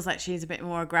it feels like she's a bit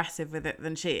more aggressive with it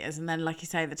than she is, and then like you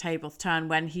say, the tables turn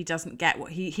when he doesn't get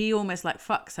what he almost like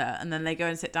fucks her, and then they go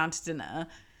and sit down to dinner,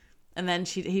 and then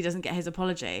he doesn't get his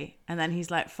apology, and then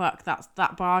he's like, fuck,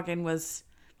 that bargain was,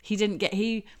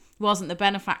 he wasn't the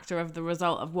benefactor of the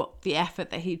result of what the effort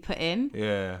that he'd put in.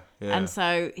 Yeah. And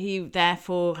so he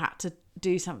therefore had to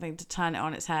do something to turn it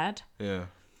on its head. Yeah.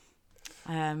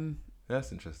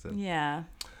 That's interesting. Yeah.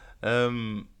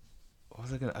 What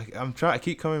was I gonna? I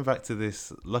keep coming back to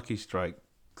this Lucky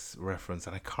Strikes reference,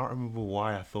 and I can't remember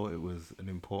why I thought it was an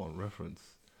important reference.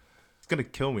 It's gonna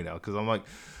kill me now, because I'm like,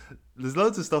 there's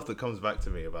loads of stuff that comes back to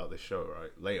me about this show,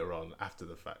 right? Later on, after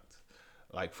the fact.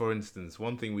 Like, for instance,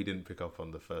 one thing we didn't pick up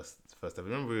on the first episode.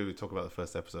 Remember we were talking about the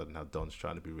first episode and how Don's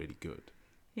trying to be really good.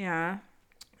 Yeah.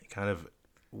 Kind of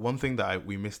one thing that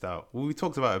we missed out. Well, we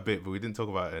talked about it a bit, but we didn't talk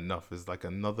about it enough. Is like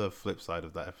another flip side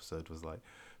of that episode was like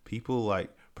people like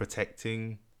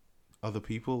protecting other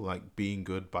people, like being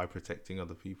good by protecting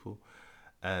other people.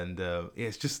 And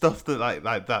it's just stuff that like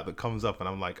that comes up, and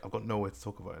I'm like, I've got nowhere to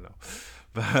talk about it now.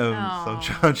 But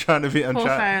so I'm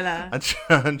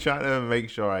trying to make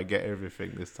sure I get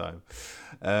everything this time.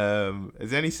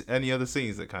 Is there any other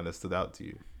scenes that kind of stood out to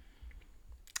you?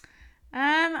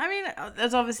 mean,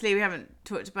 as obviously we haven't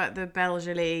talked about the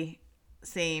Belgially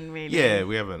scene really. Yeah,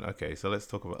 we haven't. Okay, so let's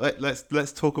talk about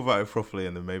let's talk about it properly,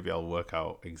 and then maybe I'll work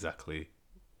out exactly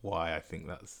why I think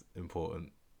that's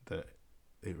important. That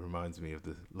it reminds me of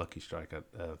the Lucky Strike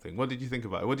thing. What did you think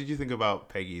about it? What did you think about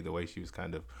Peggy? The way she was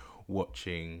kind of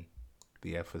watching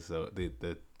the episode,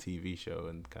 the TV show,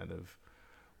 and kind of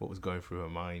what was going through her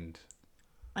mind.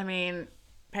 I mean,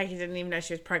 Peggy didn't even know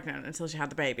she was pregnant until she had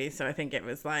the baby, so I think it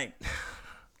was like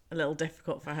a little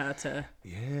difficult for her to.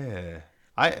 Yeah,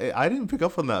 I didn't pick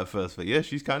up on that at first, but yeah,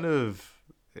 she's kind of.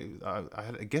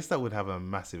 I guess that would have a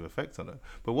massive effect on her.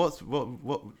 But what's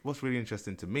really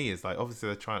interesting to me is like obviously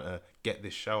they're trying to get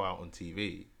this show out on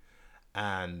TV,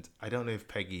 and I don't know if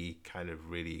Peggy kind of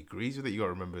really agrees with it. You got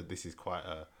to remember this is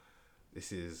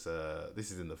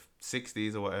in the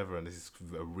 60s or whatever, and this is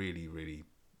a really, really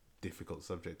difficult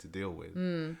subject to deal with.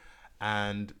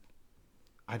 And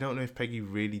I don't know if Peggy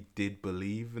really did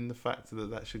believe in the fact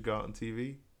that should go out on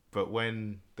TV. But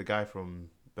when the guy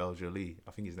from Belgially,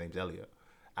 I think his name's Elliot,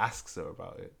 asks her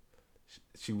about it,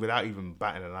 she without even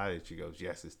batting an eyelid, she goes,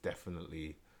 "Yes, it's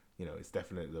definitely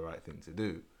the right thing to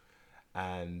do."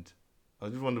 And I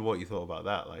just wondered what you thought about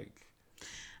that. Like,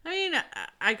 I mean,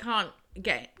 I can't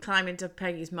climb into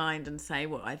Peggy's mind and say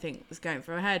what I think was going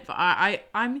through her head, but I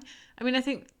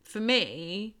think for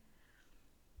me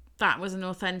that was an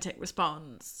authentic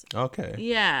response. Okay.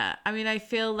 Yeah, I mean, I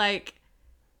feel like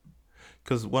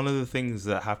because one of the things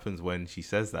that happens when she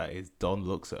says that is Don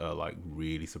looks at her like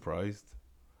really surprised,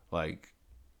 like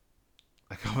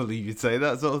I can't believe you'd say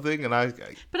that sort of thing, and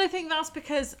But I think that's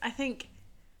because I think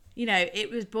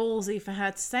it was ballsy for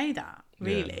her to say that.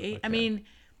 Really, yeah, okay. I mean.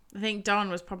 I think Don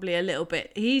was probably a little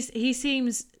bit. He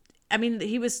seems. I mean,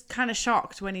 he was kind of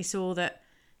shocked when he saw that,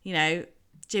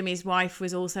 Jimmy's wife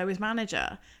was also his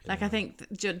manager. Like, yeah. I think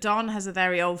Don has a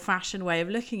very old-fashioned way of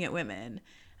looking at women,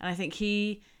 and I think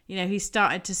he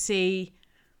started to see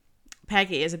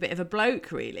Peggy as a bit of a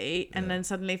bloke, really, and then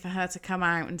suddenly for her to come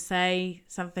out and say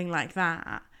something like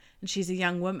that, and she's a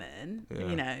young woman,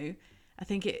 I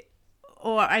think it,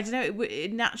 or I don't know,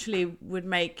 it naturally would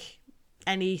make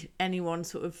anyone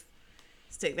sort of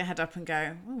stick their head up and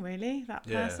go, "Oh, really? That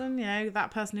person?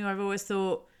 That person who I've always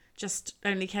thought just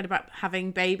only cared about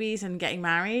having babies and getting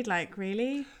married, like,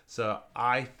 really?" So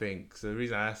I think the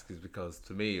reason I ask is because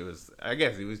to me it was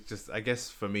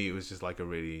for me it was just like a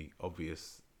really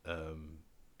obvious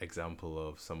example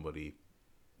of somebody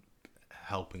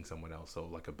helping someone else, or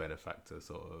like a benefactor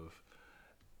sort of.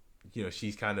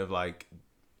 She's kind of like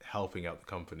helping out the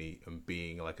company and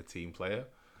being like a team player.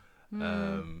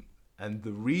 And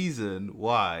the reason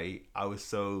why I was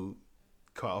so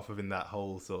caught off in that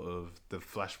whole sort of the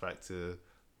flashback to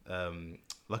the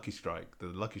Lucky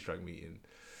Strike meeting,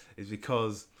 is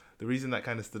because the reason that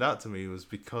kind of stood out to me was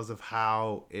because of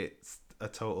how it's a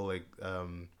total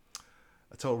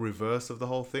reverse of the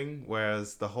whole thing.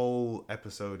 Whereas the whole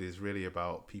episode is really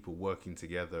about people working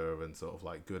together and sort of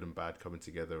like good and bad coming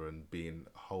together and being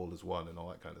whole as one and all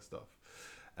that kind of stuff.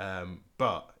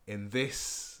 But in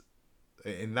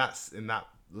that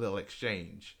little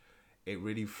exchange, it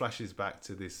really flashes back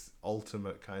to this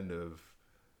ultimate kind of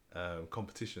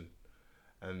competition.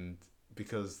 And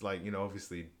because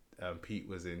obviously Pete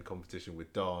was in competition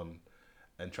with Don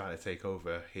and trying to take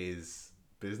over his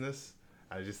business.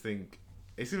 I just think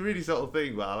it's a really subtle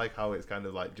thing, but I like how it's kind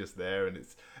of like just there, and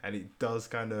it does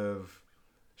kind of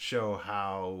show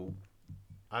how,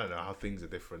 I don't know, how things are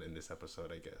different in this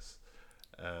episode, I guess.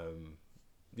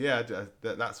 Yeah,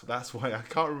 that's why I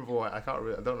can't remember why I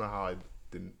don't know how I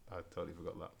totally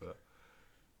forgot that. But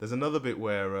there's another bit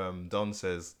where Don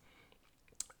says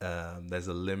there's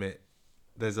a limit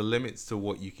to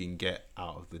what you can get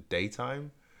out of the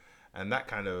daytime, and that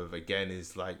kind of again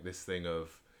is like this thing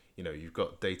of you've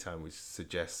got daytime, which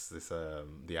suggests this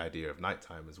the idea of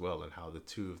nighttime as well, and how the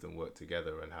two of them work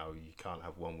together, and how you can't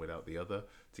have one without the other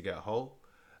to get a whole.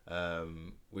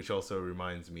 Which also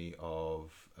reminds me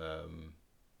of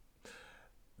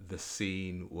the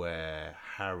scene where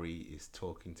Harry is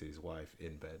talking to his wife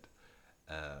in bed.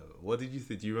 What did you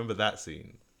think? Do you remember that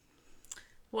scene?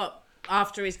 What,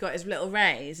 after he's got his little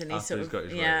raise and he's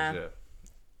raise, yeah.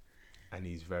 And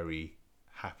he's very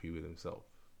happy with himself.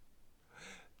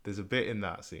 There's a bit in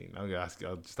that scene. I'll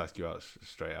just ask you out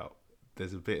straight out.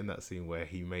 There's a bit in that scene where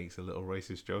he makes a little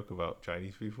racist joke about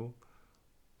Chinese people.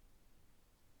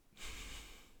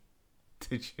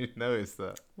 Did you notice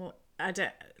that? Well, I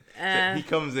don't. He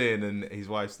comes in and his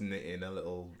wife's knitting a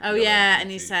little. Oh yeah,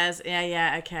 and he says,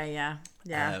 "Yeah, okay, yeah."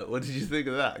 What did you think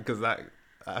of that? Because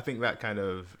I think that kind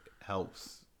of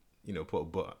helps, put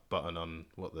a button on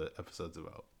what the episode's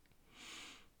about.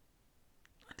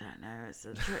 I don't know. It's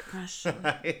a trick question.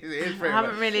 It is I pretty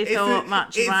haven't really thought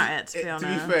much about it, to be honest.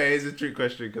 To be fair, it's a trick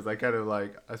question because I kind of I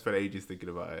spent ages thinking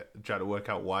about it and trying to work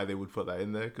out why they would put that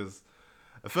in there. Because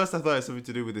at first I thought it had something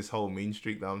to do with this whole mean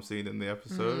streak that I'm seeing in the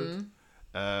episode.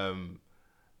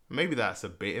 Maybe that's a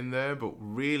bit in there, but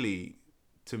really,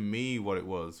 to me, what it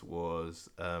was,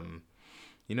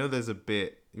 there's a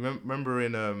bit. You remember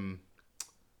in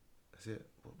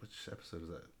which episode is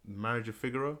that? Marriage of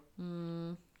Figaro,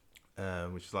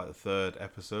 which is like the third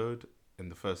episode in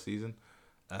the first season.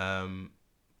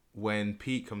 When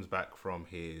Pete comes back from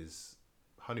his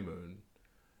honeymoon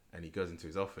and he goes into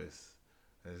his office,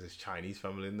 there's this Chinese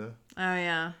family in there. Oh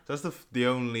yeah. So that's the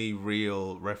only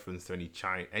real reference to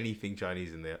anything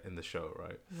Chinese in the show,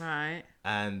 right? Right.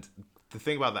 And the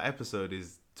thing about that episode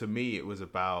is, to me, it was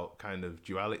about kind of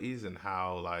dualities and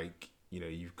how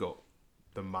you've got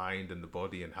the mind and the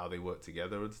body and how they work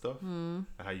together and stuff, and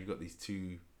how you've got these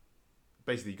two.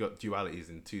 Basically, you've got dualities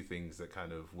in two things that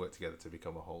kind of work together to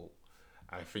become a whole.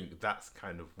 I think that's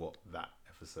kind of what that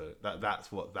episode.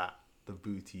 That's what the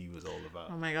booty was all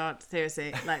about. Oh my god,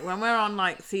 seriously. Like when we're on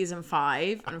season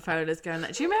 5 and Fola's going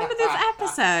do you remember this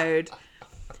episode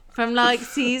from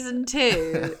season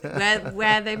 2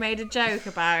 where they made a joke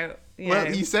about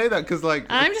you say that because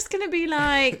I'm just gonna be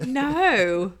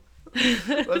no.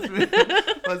 Because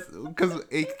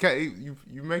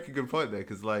you make a good point there,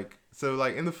 because in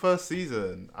the first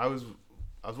season I was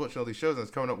watching all these shows and I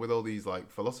was coming up with all these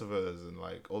philosophers and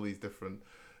all these different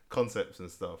concepts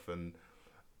and stuff, and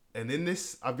in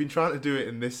this I've been trying to do it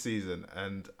in this season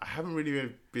and I haven't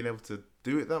really been able to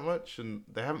do it that much, and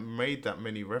they haven't made that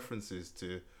many references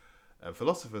to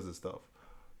philosophers and stuff,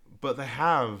 but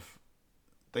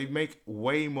they make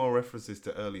way more references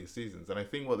to earlier seasons, and I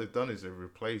think what they've done is they've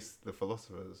replaced the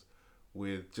philosophers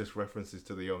with just references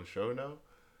to the own show now.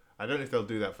 I don't know if they'll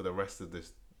do that for the rest of the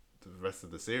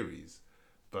series,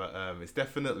 but it's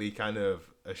definitely kind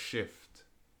of a shift.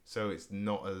 So it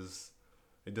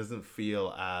doesn't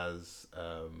feel as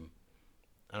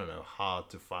hard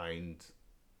to find,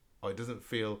 or it doesn't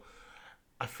feel.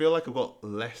 I feel like I've got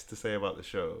less to say about the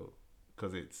show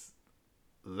because it's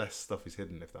less stuff is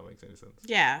hidden, if that makes any sense.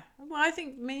 Yeah, well, I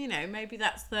think maybe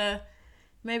that's the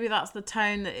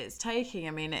tone that it's taking.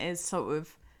 I mean, it is sort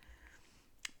of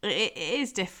it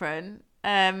is different.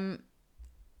 Like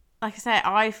I say,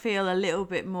 I feel a little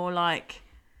bit more like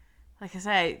I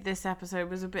say, this episode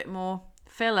was a bit more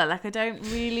filler. I don't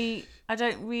really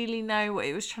know what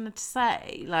it was trying to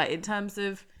say. In terms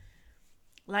of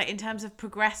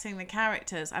progressing the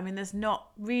characters, I mean, there's not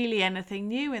really anything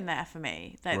new in there for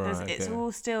me. It's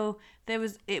all still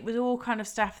it was all kind of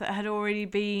stuff that had already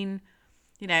been,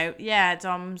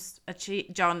 Don's a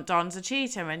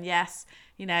cheater, and yes,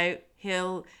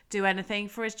 he'll do anything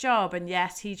for his job, and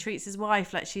yes, he treats his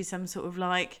wife like she's some sort of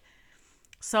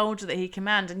soldier that he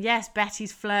commands, and yes,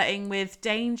 Betty's flirting with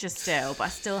Danger still, but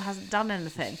still hasn't done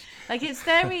anything.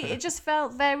 It just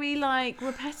felt very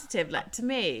repetitive, to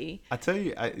me. I tell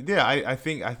you, I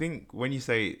think when you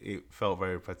say it felt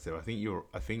very repetitive, I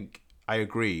think I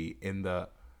agree in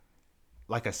that.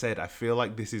 Like I said, I feel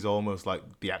like this is almost like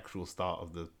the actual start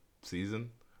of the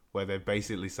season, where they're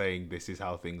basically saying this is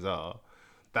how things are.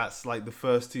 That's the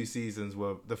first two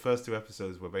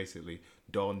episodes were basically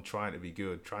Don trying to be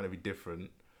good, trying to be different,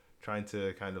 trying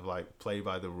to kind of play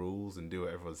by the rules and do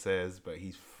what everyone says, but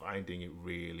he's finding it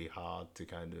really hard to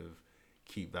kind of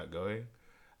keep that going.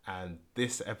 And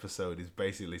this episode is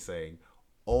basically saying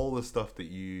all the stuff that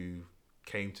you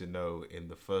came to know in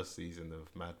the first season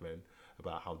of Mad Men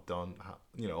about how Don,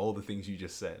 all the things you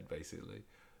just said, basically,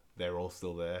 they're all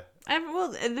still there.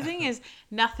 Well, the thing is,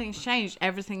 nothing's changed.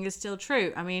 Everything is still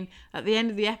true. I mean, at the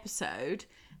end of the episode,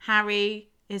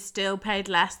 Harry is still paid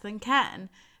less than Ken.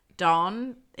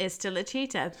 Don is still a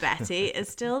cheater. Betty is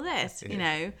still this.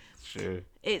 Sure.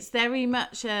 It's very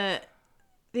much the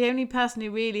only person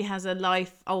who really has a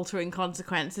life-altering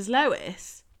consequence is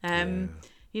Lois.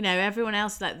 Everyone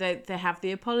else, they have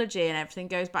the apology and everything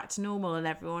goes back to normal and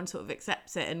everyone sort of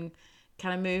accepts it and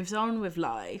kind of moves on with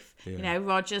life. Yeah.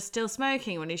 Roger's still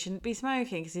smoking when he shouldn't be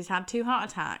smoking because he's had 2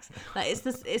 heart attacks. It's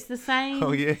the same.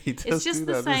 Oh yeah, he does. It's just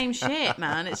the same shit,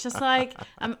 man. It's just I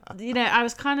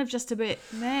was kind of just a bit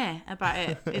meh about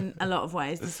it in a lot of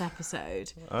ways this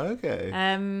episode. Okay.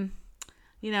 I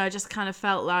just kind of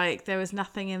felt like there was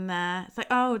nothing in there. It's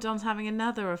oh, Don's having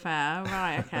another affair.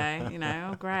 Right, okay.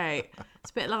 Oh, great. It's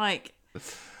a bit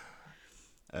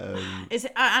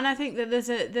and I think that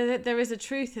there is a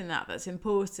truth in that's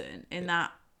important, in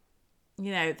that,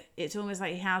 you know, it's almost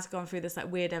like he has gone through this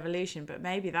like weird evolution, but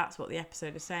maybe that's what the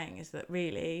episode is saying, is that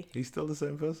really he's still the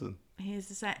same person. he is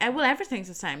the same. Well, everything's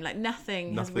the same. Like nothing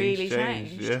has Nothing's really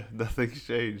changed. Yeah, nothing's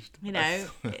changed. You know,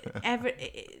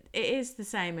 it is the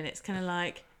same, and it's kind of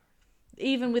like,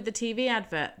 even with the TV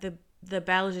advert, the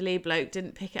Belgian bloke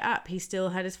didn't pick it up. He still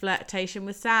had his flirtation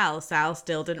with Sal. Sal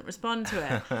still didn't respond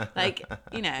to it. Like,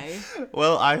 you know.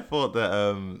 Well, I thought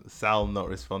that Sal not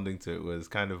responding to it was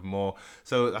kind of more...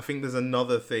 So I think there's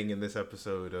another thing in this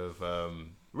episode of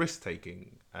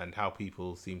risk-taking and how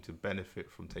people seem to benefit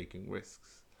from taking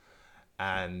risks.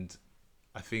 And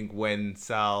I think when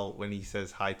he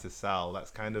says hi to Sal, that's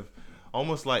kind of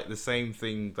almost like the same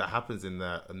thing that happens in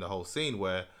the whole scene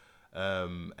where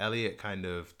Elliot kind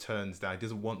of turns down. He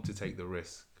doesn't want to take the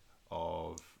risk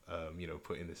of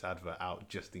putting this advert out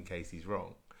just in case he's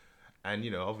wrong. And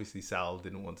obviously Sal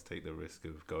didn't want to take the risk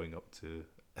of going up to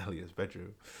Elliot's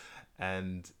bedroom.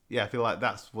 And yeah, I feel like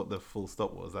that's what the full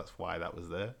stop was. That's why that was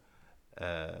there.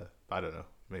 I don't know.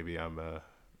 Maybe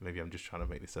I'm just trying to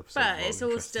make this episode. But it's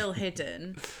all still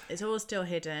hidden. It's all still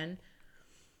hidden.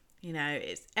 You know,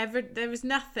 there is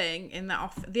nothing in that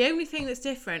offer. The only thing that's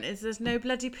different is there's no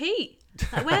bloody Pete.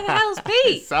 Like, where the hell's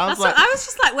Pete? Sounds like... I was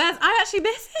just like, I actually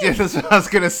miss him. Yeah, that's what I was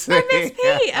going to say. I miss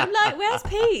Pete. I'm like, where's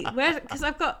Pete? Because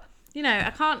I've got,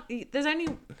 I can't, there's only,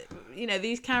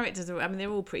 these characters, they're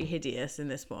all pretty hideous in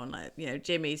this one. Like,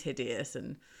 Jimmy's hideous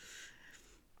and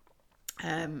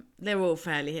they're all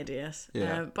fairly hideous.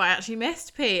 Yeah. But I actually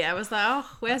missed Pete. I was like,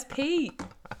 oh, where's Pete?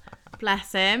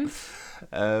 Bless him.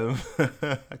 I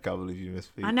can't believe you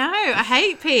missed Pete. I know. I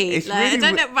hate Pete. It's like, really I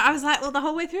don't know. But I was like, well, the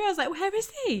whole way through, I was like, where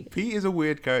is he? Pete is a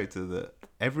weird character that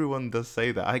everyone does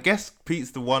say that. I guess Pete's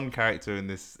the one character in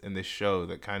this show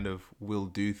that kind of will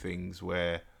do things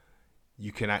where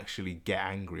you can actually get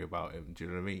angry about him. Do you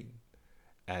know what I mean?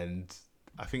 And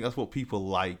I think that's what people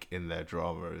like in their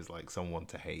drama, is like someone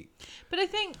to hate. But I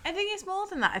think it's more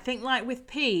than that. I think like with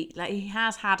Pete, like he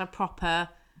has had a proper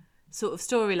sort of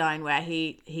storyline where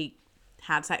he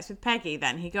had sex with Peggy,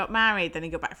 then he got married, then he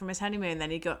got back from his honeymoon,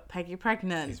 then he got Peggy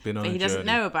pregnant. He's been on but a he doesn't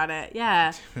journey. know about it.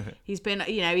 Yeah. He's been,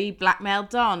 he blackmailed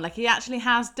Don. Like he actually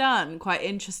has done quite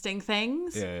interesting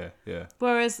things. Yeah.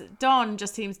 Whereas Don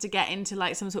just seems to get into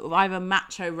like some sort of either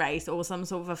macho race or some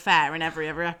sort of affair in every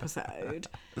other episode.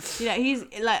 He's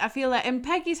like, I feel like, and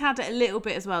Peggy's had it a little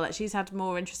bit as well. Like she's had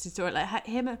more interesting story. Like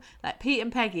him, like Pete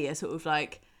and Peggy are sort of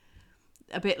like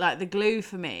a bit like the glue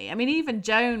for me. I mean, even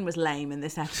Joan was lame in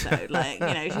this episode. Like,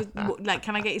 she's like,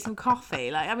 can I get you some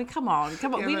coffee? Like, I mean, come on.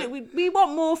 Yeah, we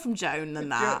want more from Joan than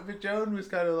that. But Joan was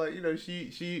kind of like,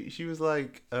 she was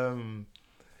like,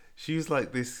 she was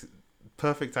like this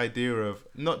perfect idea of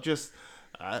not just,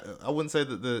 I wouldn't say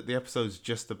that the episode's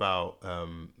just about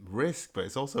risk, but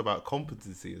it's also about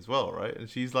competency as well, right? And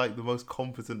she's like the most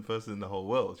competent person in the whole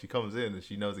world. She comes in and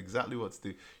she knows exactly what to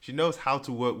do. She knows how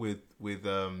to work with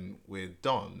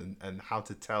Don and how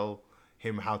to tell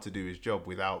him how to do his job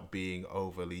without being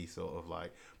overly sort of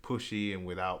like pushy and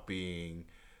without being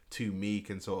too meek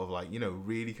and sort of like,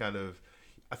 really kind of,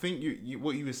 I think you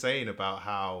what you were saying about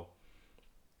how,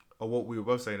 or what we were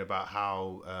both saying about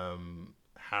how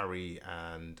Harry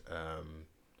and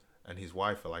his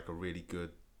wife are like a really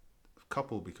good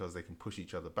couple because they can push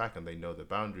each other back and they know their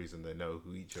boundaries and they know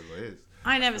who each other is.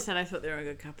 I never said I thought they were a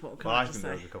good couple. I think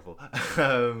they're a good couple.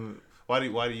 Why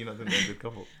do you not think they're a good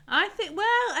couple? I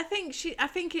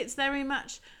think it's very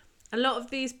much a lot of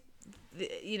these,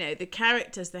 the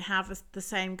characters, they have the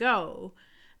same goal,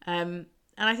 and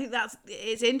I think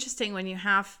it's interesting when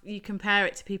you compare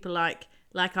it to people like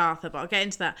Arthur, but I'll get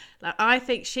into that. Like, I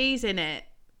think she's in it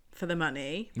for the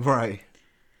money. Right.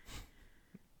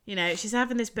 She's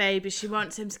having this baby. She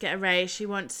wants him to get a raise.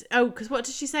 Because what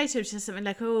does she say to him? She says something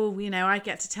like, I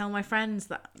get to tell my friends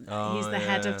that he's the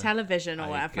head of television or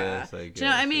whatever. Do you know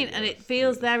what I mean? And it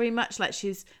feels very much like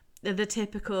she's the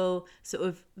typical sort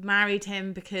of married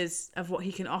him because of what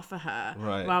he can offer her,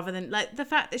 right, rather than like the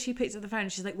fact that she picks up the phone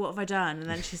and she's like, what have I done? And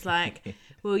then she's like,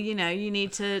 well, you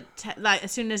need to like,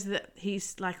 as soon as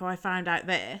he's like, I found out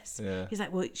this, he's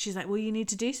like, well, she's like, well, you need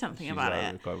to do something about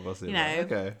it. Quite bossy,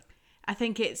 okay. I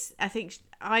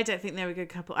don't think they're a good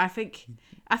couple. I think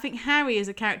Harry as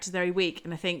a character is very weak,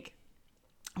 and I think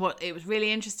it was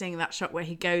really interesting, that shot where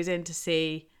he goes in to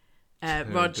see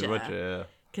Roger,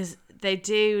 because they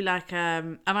do like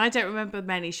and I don't remember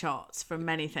many shots from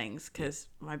many things because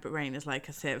my brain is like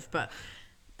a sieve, but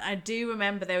I do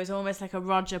remember there was almost like a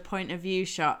Roger point of view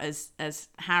shot as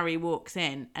Harry walks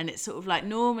in, and it's sort of like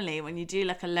normally when you do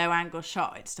like a low angle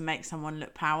shot, it's to make someone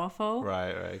look powerful.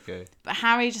 Right, okay. But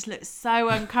Harry just looks so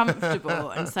uncomfortable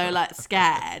and so like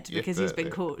scared because he's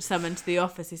been summoned to the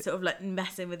office. He's sort of like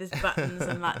messing with his buttons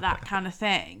and like that kind of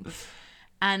thing.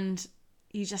 And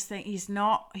you just think he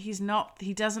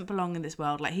doesn't belong in this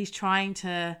world. Like he's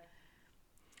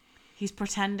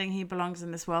pretending he belongs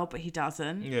in this world, but he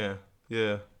doesn't. Yeah.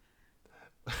 Yeah,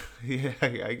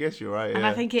 I guess you're right. And yeah.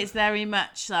 I think it's very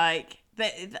much like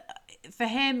for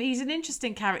him, he's an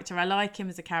interesting character. I like him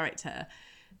as a character,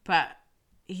 but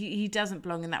he doesn't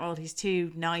belong in that world. He's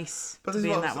too nice to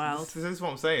be in that world. This is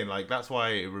what I'm saying. Like that's why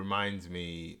it reminds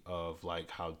me of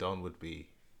like how Don would be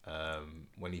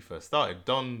when he first started.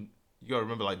 Don, you gotta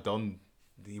remember, like Don,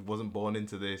 he wasn't born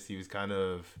into this. He was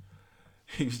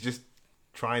just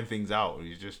trying things out.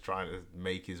 He's just trying to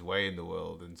make his way in the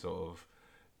world and sort of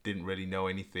didn't really know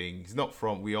anything.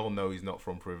 We all know he's not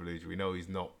from privilege. We know he's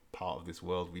not part of this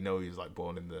world. We know he was like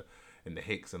born in the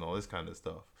Hicks and all this kind of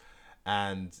stuff.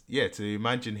 And yeah, to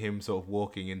imagine him sort of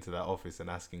walking into that office and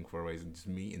asking for a raise and just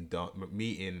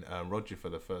meeting Roger for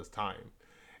the first time,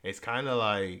 it's kind of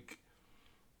like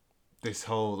this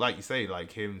whole, like you say,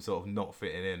 like him sort of not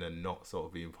fitting in and not sort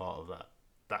of being part of that.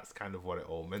 That's kind of what it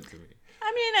all meant to me.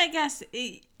 I mean,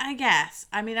 I guess.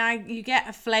 I mean, you get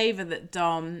a flavour that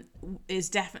Dom is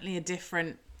definitely a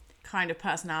different kind of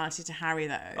personality to Harry,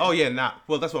 though. Oh yeah, now.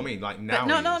 Well, that's what I mean. Like now.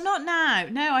 But not now.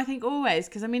 No, I think always,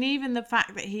 because I mean, even the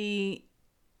fact that he,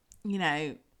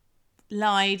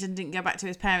 lied and didn't go back to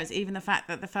his parents. Even the fact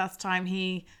that the first time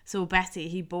he saw Betty,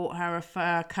 he bought her a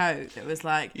fur coat that was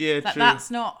like, true.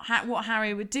 That's not what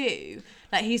Harry would do.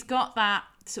 Like he's got that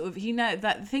sort of, that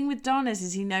the thing with Don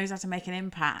is he knows how to make an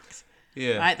impact.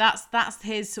 Yeah. Right. That's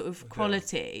his sort of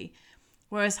quality.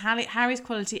 Whereas Harry's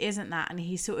quality isn't that, and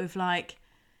he's sort of like,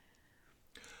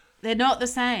 they're not the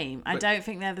same. I don't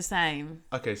think they're the same.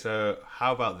 Okay, so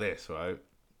how about this, right?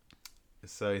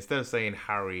 So instead of saying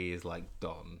Harry is like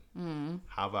Don,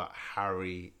 how about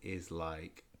Harry is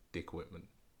like Dick Whitman?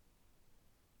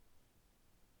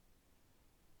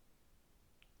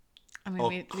 I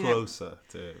mean, or closer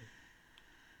to him.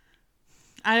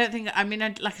 I don't think. I mean,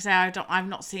 like I say, I've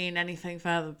not seen anything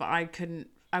further, but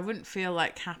I wouldn't feel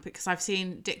like happy because I've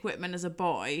seen Dick Whitman as a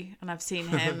boy and I've seen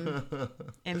him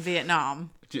in Vietnam.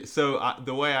 So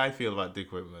the way I feel about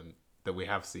Dick Whitman that we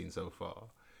have seen so far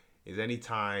is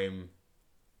anytime,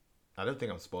 I don't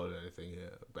think I'm spoiling anything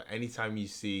here, but anytime you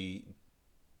see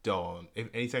Don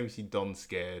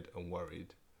scared and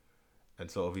worried and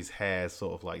sort of his hair,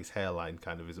 sort of like his hairline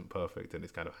kind of isn't perfect and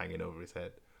it's kind of hanging over his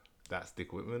head, that's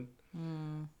Dick Whitman.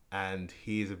 And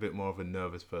he's a bit more of a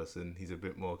nervous person. He's a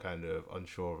bit more kind of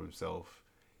unsure of himself.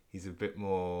 He's a bit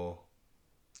more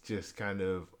just kind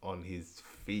of on his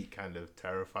feet, kind of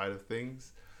terrified of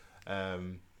things.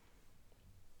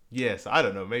 Yes, I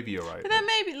don't know. Maybe you're right. But then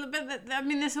I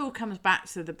mean, this all comes back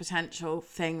to the potential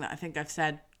thing that I think I've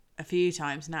said a few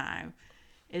times now,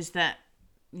 is that,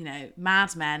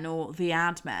 Mad Men or the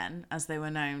Ad Men, as they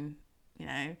were known,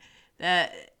 they're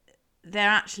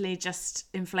actually just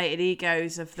inflated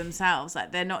egos of themselves.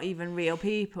 Like they're not even real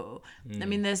people. I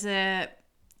mean, there's I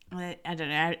don't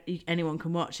know, anyone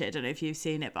can watch it. I don't know if you've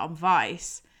seen it, but on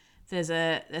Vice, there's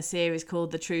a series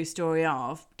called The True Story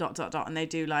of ... and they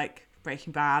do like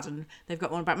Breaking Bad, and they've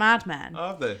got one about Mad Men. Oh,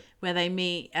 have they? Where they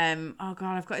meet. Oh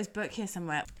God, I've got his book here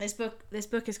somewhere. This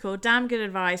book is called Damn Good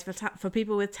Advice for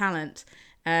People with Talent,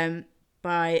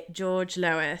 by George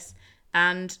Lois,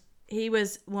 and he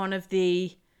was one of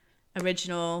the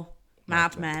original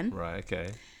Mad Men. Right.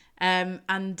 Okay.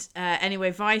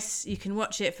 Anyway, Vice, you can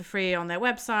watch it for free on their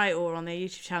website or on their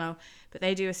YouTube channel, but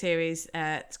they do a series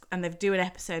and they do an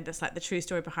episode that's like the true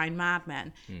story behind Mad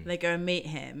Men. They go and meet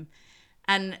him,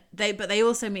 and they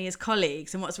also meet his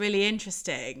colleagues. And what's really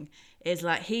interesting is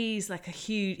like he's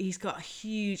got a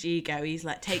huge ego. He's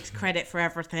like takes credit for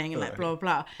everything and like blah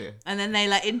blah. Yeah. And then they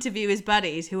like interview his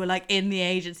buddies who are like in the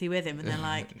agency with him, and they're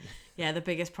like, yeah, the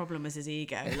biggest problem was his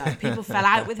ego. Like people fell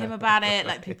out with him about it.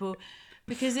 Like people.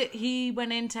 Because he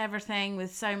went into everything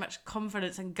with so much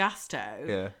confidence and gusto.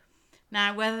 Yeah.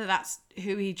 Now, whether that's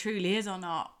who he truly is or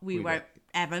not, we won't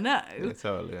ever know. Yeah,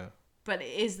 totally, yeah. But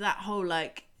it is that whole,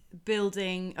 like,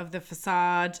 building of the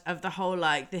facade, of the whole,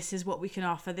 like, this is what we can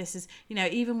offer. This is,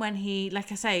 even when he,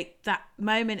 like I say, that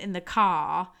moment in the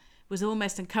car was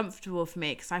almost uncomfortable for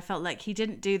me because I felt like he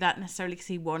didn't do that necessarily because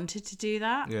he wanted to do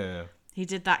that. Yeah. He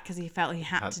did that because he felt he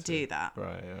had to do that.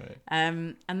 Right.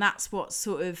 And that's what's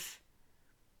sort of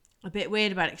a bit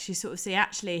weird about it, because you sort of see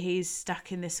actually he's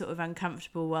stuck in this sort of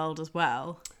uncomfortable world as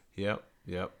well. Yep.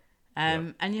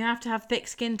 And you have to have thick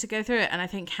skin to go through it. And I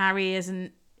think Harry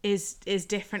is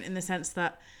different in the sense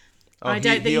that I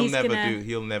don't think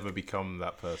he'll never become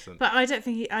that person. But I don't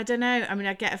think I don't know. I mean,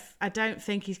 I don't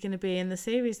think he's going to be in the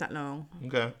series that long.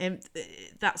 Okay.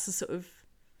 That's the sort of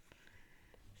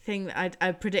thing that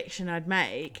a prediction I'd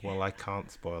make. Well, I can't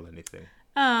spoil anything.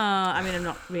 Oh, I mean, I'm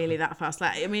not really that fast.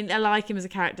 Like, I mean, I like him as a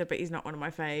character, but he's not one of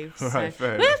my faves. Right,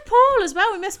 fair we have Paul as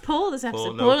well. We missed Paul this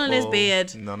episode. Paul and his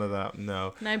beard. None of that.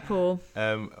 No Paul.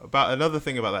 About another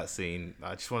thing about that scene,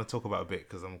 I just want to talk about a bit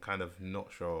because I'm kind of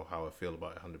not sure how I feel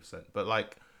about it 100%. But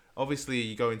like, obviously,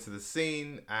 you go into the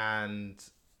scene and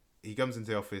he comes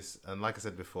into the office, and like I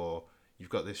said before, you've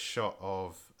got this shot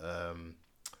of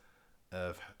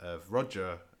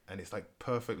Roger, and it's like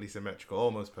perfectly symmetrical,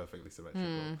 almost perfectly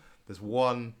symmetrical.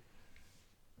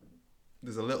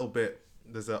 There's a little bit.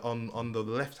 On the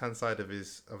left hand side of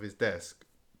his desk.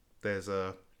 There's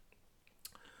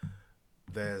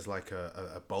like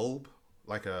a bulb,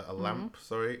 like a lamp.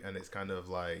 Sorry, and it's kind of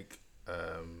like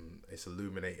it's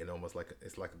illuminating almost like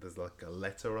there's like a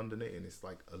letter underneath, and it's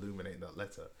like illuminating that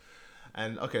letter.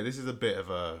 And okay, this is a bit of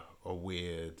a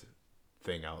weird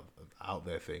thing out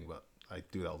there thing, but I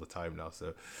do that all the time now.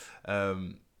 So.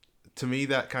 To me,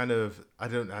 that kind of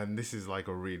and this is like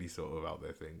a really sort of out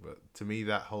there thing, but to me,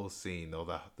 that whole scene or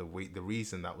the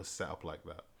reason that was set up like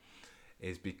that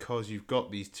is because you've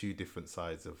got these two different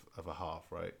sides of a half,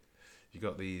 right? You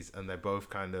got these, and they're both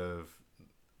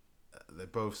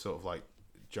sort of like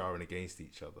jarring against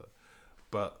each other,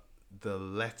 but the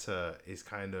letter is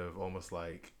kind of almost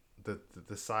like the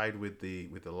side with the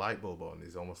light bulb on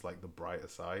is almost like the brighter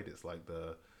side. It's like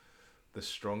the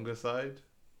stronger side.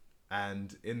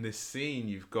 And in this scene,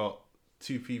 you've got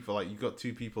two people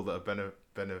that are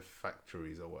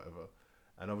benefactories or whatever.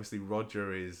 And obviously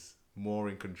Roger is more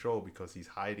in control because he's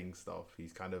hiding stuff.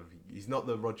 He's not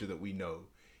the Roger that we know.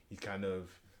 He's kind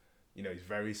of, he's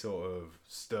very sort of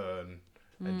stern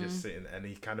and just sitting, and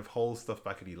he kind of holds stuff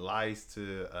back, and he lies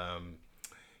to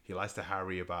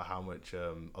Harry about how much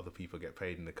other people get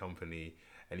paid in the company.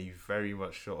 And he very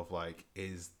much sort of like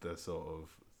is the sort of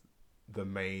the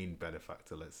main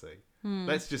benefactor, let's say.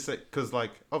 Let's just say, because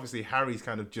like obviously Harry's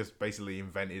kind of just basically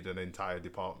invented an entire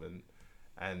department,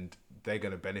 and they're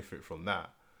going to benefit from that,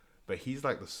 but he's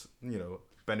like the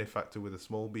benefactor with a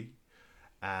small b,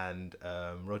 and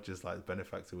Roger's like the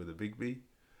benefactor with a big B,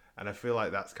 and I feel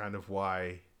like that's kind of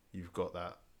why you've got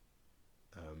that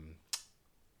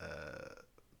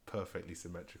perfectly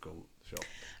symmetrical shot.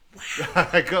 Wow.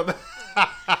 I got that.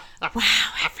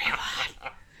 Wow, everyone.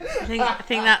 I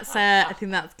think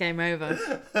that's game over.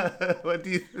 What do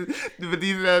you think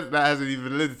that hasn't even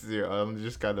validity to it? I'm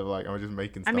just kind of like, I'm just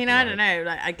making stuff. I mean, I don't know.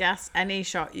 Like, I guess any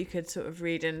shot you could sort of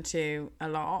read into a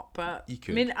lot, but you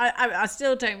could. I mean, I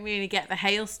still don't really get the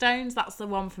hailstones. That's the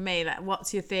one for me. Like,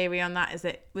 what's your theory on that?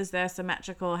 Was there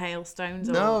symmetrical hailstones?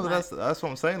 No, that's what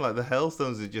I'm saying. Like, the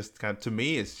hailstones are just kind of, to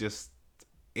me,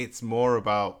 it's more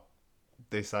about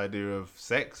this idea of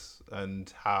sex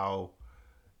and how,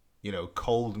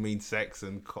 cold means sex,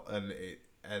 and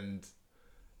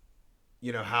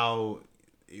how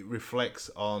it reflects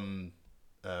on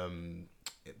the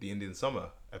Indian Summer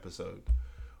episode,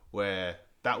 where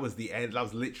that was the end. That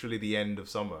was literally the end of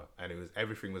summer, and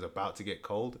everything was about to get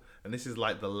cold. And this is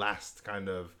like the last kind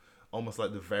of, almost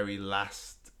like the very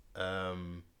last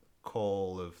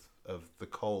call of the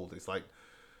cold. It's like,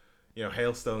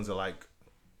 hailstones are like,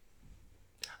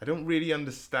 I don't really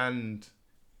understand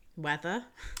weather.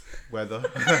 I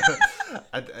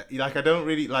don't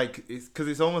really like, it's because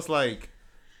it's almost like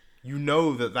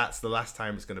that's the last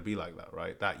time it's going to be like that,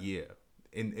 right? That year,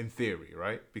 in theory,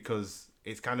 right? Because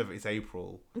it's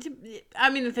April. I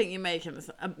mean, I think you're making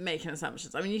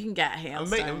assumptions. I mean, you can get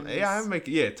hailstones.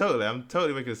 Totally. I'm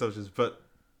totally making assumptions, but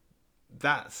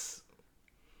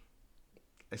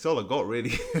it's all I got,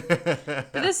 really.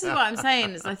 But this is what I'm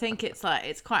saying, is I think it's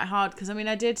quite hard, because I mean,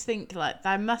 I did think like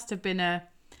there must have been a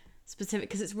specific,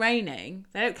 because it's raining.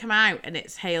 They don't come out and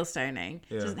it's hailstoning.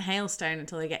 Yeah. It doesn't hailstone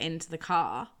until they get into the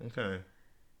car. Okay.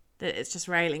 That it's just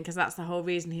raining, because that's the whole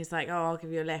reason he's like, oh, I'll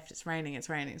give you a lift. It's raining, I'll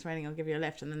give you a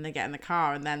lift. And then they get in the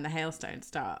car, and then the hailstones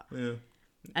start. Yeah.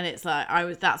 And it's like,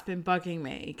 that's been bugging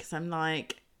me, because I'm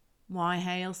like, why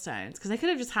hailstones? Because they could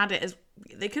have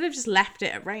just left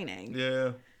it at raining.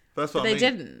 Yeah. But they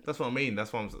didn't. That's what I mean.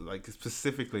 That's what I'm like,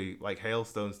 specifically, like,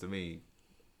 hailstones to me.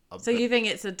 So you think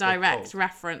it's a direct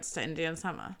reference to Indian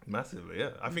Summer? Massively, yeah.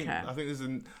 I think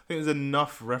there's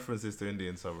enough references to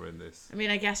Indian Summer in this. I mean,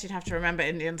 I guess you'd have to remember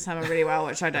Indian Summer really well,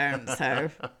 which I don't. So,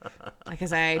 like I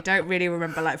say, I don't really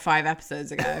remember like 5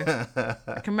 episodes ago.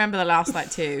 I can remember the last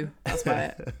like 2. That's about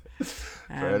it.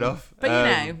 Fair enough. But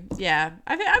yeah.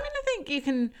 I think you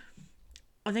can.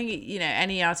 I think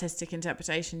any artistic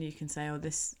interpretation you can say, oh,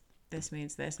 this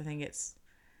means this. I think it's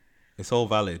all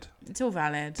valid. It's all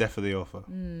valid. Death of the author.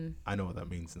 I know what that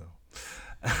means now.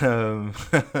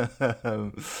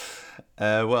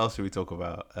 What else should we talk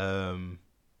about?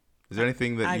 Is there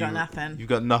anything that I got nothing. You've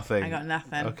got nothing. I got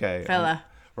nothing. Okay. Filler.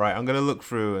 Right, I'm gonna look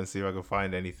through and see if I can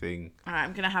find anything. All right,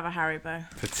 I'm gonna have a Haribo.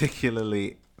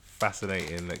 Particularly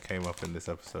fascinating that came up in this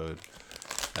episode.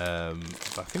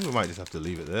 But I think we might just have to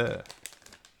leave it there.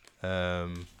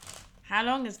 How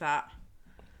long is that?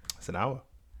 It's an hour.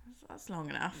 That's long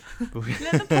enough.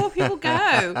 Let the poor people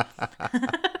go.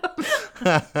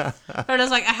 But I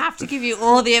was like, I have to give you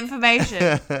all the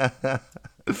information.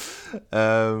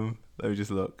 Let me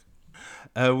just look.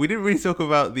 We didn't really talk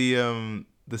about the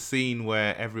scene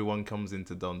where everyone comes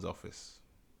into Don's office.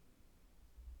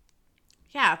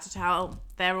 Yeah, to tell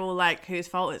they're all like, whose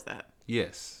fault is it?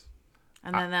 Yes.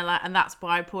 And then they're like, and that's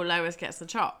why poor Lois gets the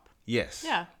chop. Yes.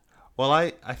 Yeah. Well,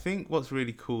 I think what's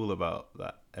really cool about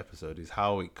that episode is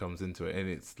how it comes into it. And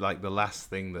it's like the last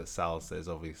thing that Sal says,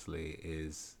 obviously,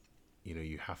 is,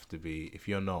 you have to be, if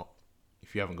you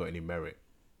haven't got any merit,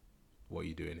 what are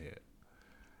you doing here?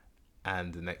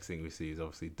 And the next thing we see is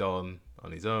obviously Don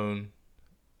on his own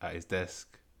at his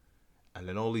desk. And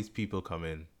then all these people come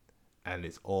in and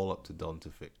it's all up to Don to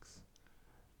fix.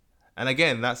 And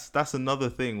again, that's another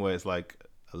thing where it's like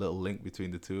a little link between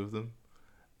the two of them.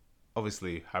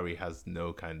 Obviously, Harry has he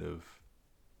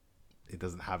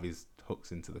doesn't have his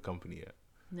hooks into the company yet.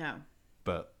 No.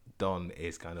 But Don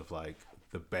is kind of like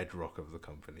the bedrock of the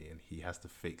company, and he has to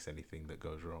fix anything that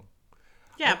goes wrong.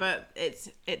 Yeah, but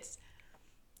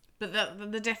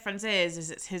the difference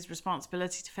is it's his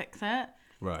responsibility to fix it.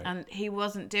 Right. And he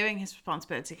wasn't doing his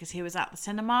responsibility because he was at the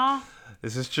cinema.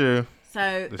 This is true.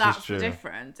 So that's the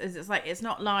difference. It's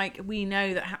not like we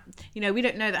know that we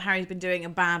don't know that Harry's been doing a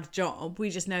bad job. We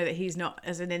just know that he's not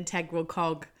as an integral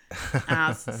cog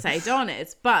as say Don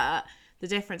is. But the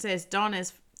difference is Don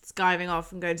is skiving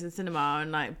off and going to the cinema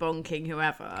and like bonking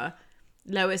whoever.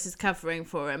 Lois is covering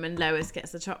for him and Lois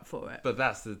gets the chop for it. But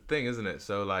that's the thing, isn't it?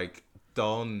 So like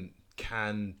Don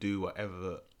can do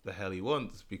whatever the hell he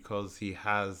wants because he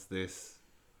has this.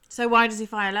 So why does he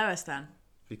fire Lois then?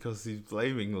 Because he's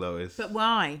blaming Lois. But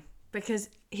why? Because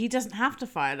he doesn't have to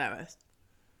fire Lois.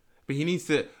 But he needs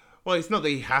to. Well, it's not that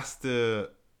he has to.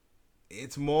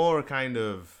 It's more a kind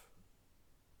of.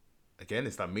 Again,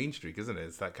 it's that mean streak, isn't it?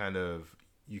 It's that kind of.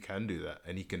 You can do that,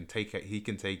 and he can take it. He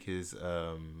can take his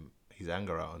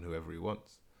anger out on whoever he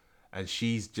wants, and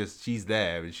she's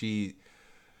there, and she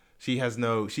has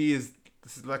no. She is.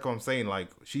 This is like what I'm saying. Like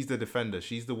she's the defender.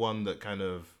 She's the one that kind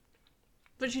of.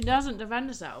 But she doesn't defend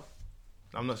herself.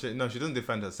 I'm not sure. No, she doesn't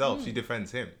defend herself. She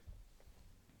defends him.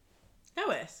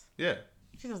 Lois? Yeah.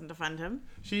 She doesn't defend him.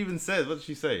 She even says, what did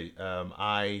she say? She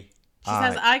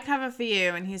says, I cover for you.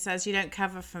 And he says, you don't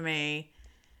cover for me.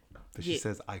 But she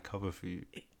says, I cover for you.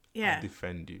 Yeah. I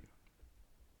defend you.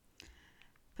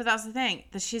 But that's the thing.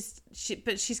 That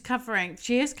she's covering.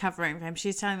 She is covering for him.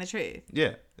 She's telling the truth.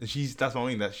 Yeah. And that's what I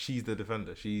mean. That she's the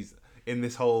defender. She's in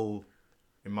this whole,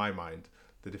 in my mind,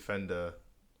 the defender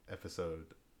episode.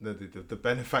 The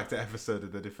benefactor episode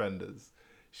of the Defenders,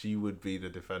 she would be the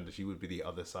defender. She would be the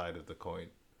other side of the coin.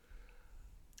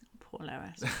 Poor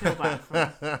Lois. I feel bad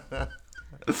for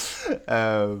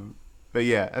her. But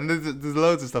yeah, and there's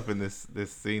loads of stuff in this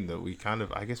scene that we kind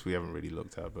of, I guess we haven't really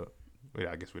looked at, but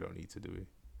I guess we don't need to, do we?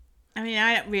 I mean,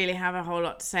 I don't really have a whole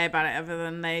lot to say about it other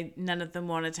than none of them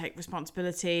want to take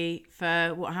responsibility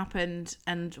for what happened.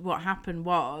 And what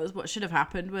should have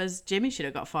happened was Jimmy should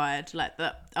have got fired. Like,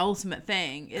 the ultimate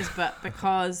thing is, but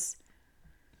because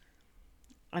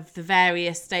of the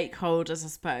various stakeholders, I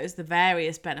suppose, the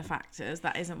various benefactors,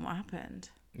 that isn't what happened.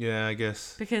 Yeah, I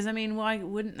guess. Because, I mean, why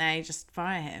wouldn't they just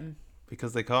fire him?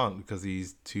 Because they can't, because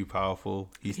he's too powerful.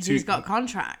 He's got a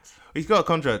contract. He's got a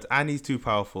contract, and he's too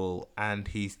powerful, and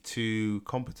he's too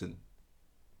competent.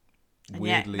 And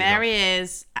weirdly yet, there he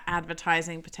is,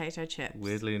 advertising potato chips.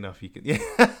 Weirdly enough, you can. Yeah.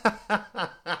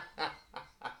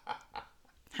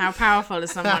 How powerful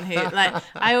is someone who, like,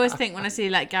 I always think when I see,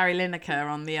 like, Gary Lineker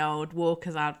on the old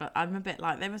Walker's advert, I'm a bit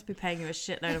like, they must be paying you a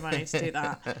shitload of money to do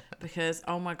that. Because,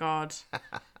 oh my God,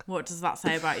 what does that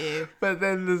say about you? But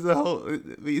then there's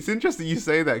it's interesting you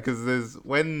say that, because there's,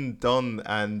 when Don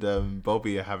and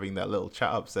Bobby are having that little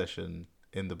chat-up session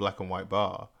in the black and white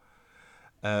bar,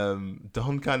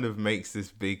 Don kind of makes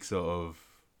this big sort of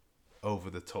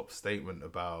over-the-top statement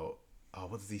about,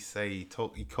 what does he say? He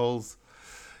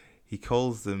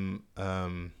calls them.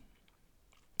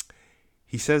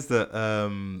 He says that.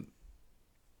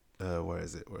 Where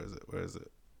is it?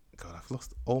 God, I've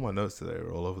lost all my notes today.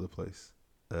 Are all over the place.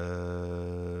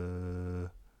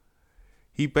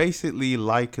 He basically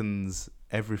likens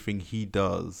everything he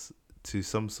does to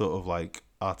some sort of like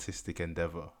artistic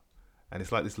endeavor, and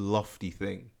it's like this lofty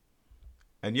thing.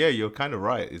 And yeah, you're kind of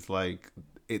right. It's like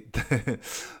it.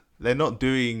 They're not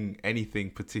doing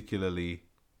anything particularly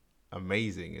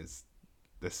amazing.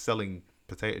 They're selling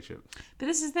potato chips. But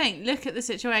this is the thing. Look at the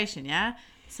situation, yeah?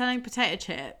 Selling potato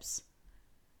chips,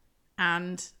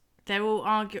 and they're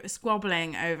all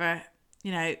squabbling over,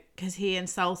 because he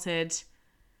insulted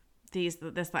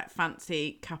this like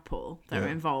fancy couple that were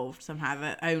involved somehow,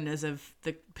 the owners of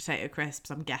the potato crisps,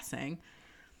 I'm guessing.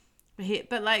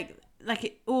 But like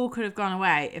it all could have gone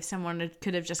away if someone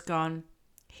could have just gone,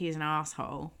 he's an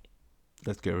asshole.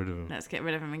 Let's get rid of him. Let's get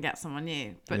rid of him and get someone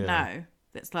new. But no,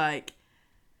 it's like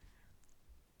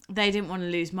they didn't want to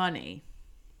lose money.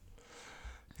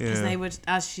 Because they would,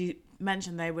 as she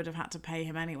mentioned, they would have had to pay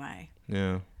him anyway.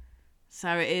 Yeah.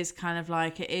 So it is kind of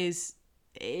like, it is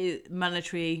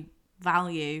monetary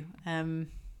value.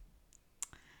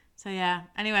 So yeah,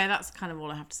 anyway, that's kind of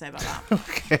all I have to say about that.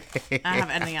 Okay. I don't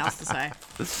have anything else to say.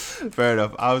 Fair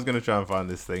enough. I was going to try and find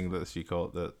this thing that she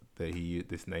called,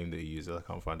 this name that he uses. I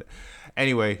can't find it.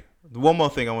 Anyway, one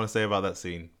more thing I want to say about that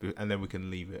scene, and then we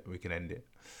can leave it. We can end it.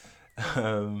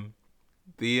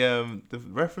 The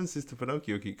references to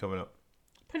Pinocchio keep coming up.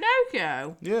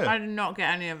 Pinocchio? Yeah. I did not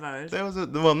get any of those. There was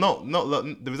there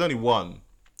was only one.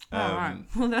 Right.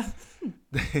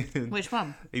 Which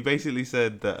one? He basically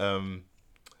said that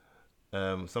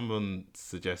someone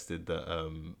suggested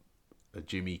that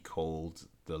Jimmy called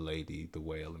the lady the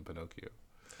whale in Pinocchio.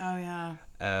 Oh yeah.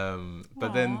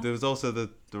 But then there was also the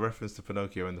reference to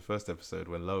Pinocchio in the first episode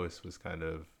when Lois was kind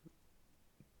of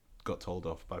got told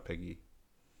off by Peggy.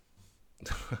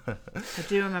 I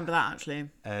do remember that actually.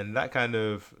 And that kind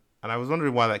of, and I was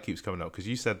wondering why that keeps coming up, because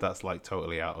you said that's like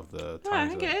totally out of the time I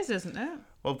think zone. it is, isn't it?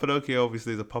 Well, Pinocchio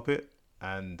obviously is a puppet,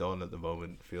 and Don at the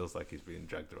moment feels like he's being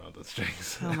dragged around on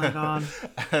strings. Oh my god.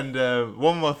 And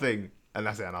one more thing, and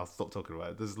that's it, and I'll stop talking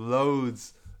about it. There's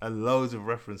loads and loads of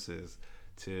references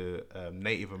to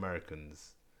Native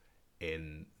Americans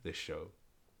in this show.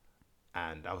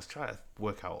 And I was trying to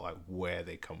work out like where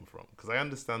they come from, because I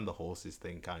understand the horses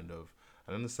thing kind of.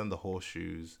 I understand the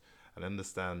horseshoes. I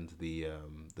understand the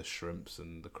shrimps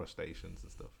and the crustaceans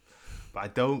and stuff. But I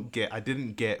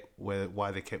didn't get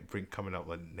why they kept coming up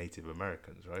like Native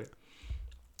Americans, right?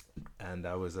 And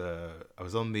I was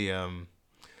on the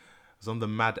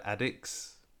Mad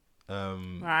Addicts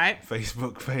right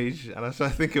Facebook page, and I was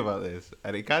trying to think about this,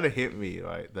 and it kind of hit me,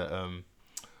 right, that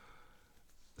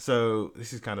so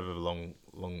this is kind of a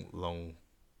long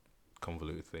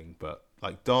convoluted thing, but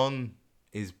like Don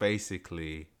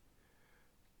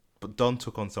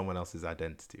took on someone else's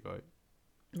identity, right?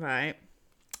 Right.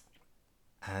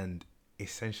 And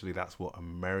essentially that's what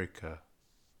America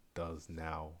does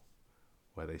now,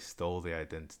 where they stole the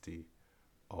identity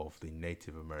of the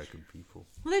Native American people.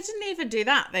 Well, they didn't even do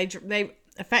that. They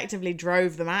effectively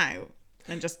drove them out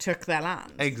and just took their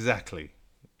land. Exactly.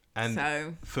 And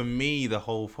so, for me, the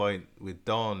whole point with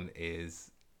Don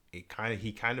is he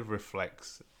kind of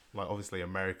reflects, like, obviously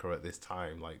America at this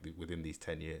time, like within these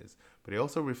 10 years, but he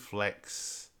also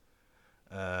reflects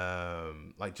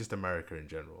like just America in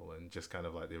general, and just kind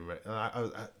of like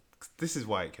this is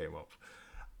why it came up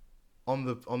on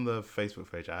the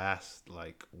Facebook page. I asked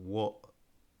like, what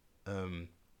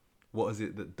is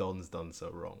it that Don's done so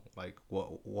wrong? Like,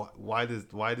 why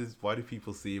do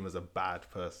people see him as a bad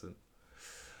person?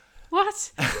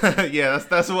 What? Yeah,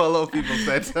 that's what a lot of people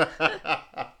said.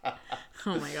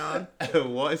 Oh my god.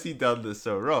 What has he done that's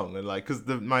so wrong? And like, because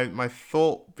my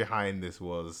thought behind this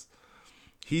was,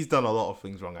 he's done a lot of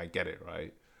things wrong. I get it,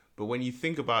 right? But when you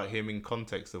think about him in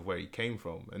context of where he came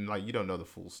from, and like, you don't know the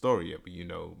full story yet, but you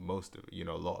know most of it, you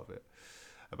know a lot of it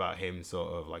about him,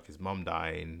 sort of like his mum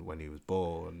dying when he was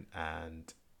born,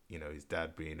 and you know his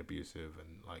dad being abusive,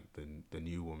 and like the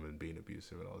new woman being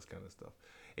abusive, and all this kind of stuff.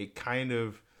 It kind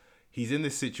of, he's in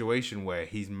this situation where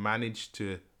he's managed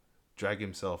to drag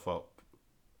himself up,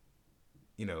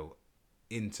 you know,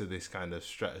 into this kind of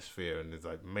stratosphere, and has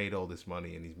like made all this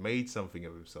money, and he's made something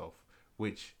of himself,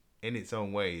 which in its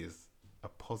own way is a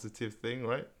positive thing,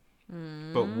 right?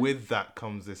 But with that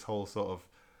comes this whole sort of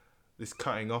this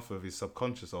cutting off of his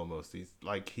subconscious almost. He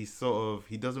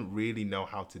doesn't really know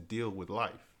how to deal with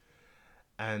life.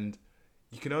 And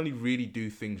you can only really do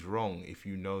things wrong if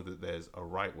you know that there's a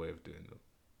right way of doing them.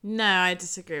 No, I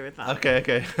disagree with that.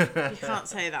 Okay. You can't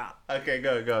say that. Okay,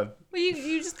 go on. Well,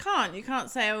 you just can't. You can't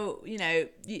say, oh, you know,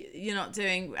 you're not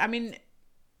doing... I mean,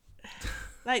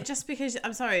 Like, just because,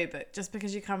 I'm sorry, but just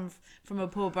because you come from a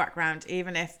poor background,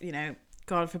 even if, you know,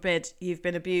 God forbid, you've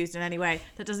been abused in any way,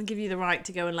 that doesn't give you the right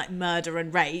to go and, like, murder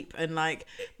and rape and, like,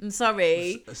 I'm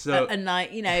sorry, and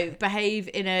like, you know, behave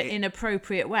in an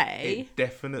inappropriate way. It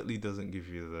definitely doesn't give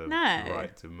you the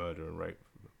right to murder and rape.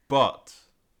 But,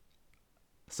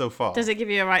 so far... Does it give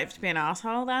you a right to be an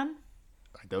asshole then?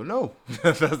 I don't know.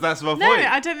 That's my point. No,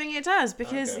 I don't think it does,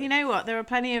 because you know what? There are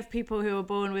plenty of people who are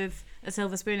born with a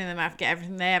silver spoon in their mouth, get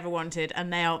everything they ever wanted,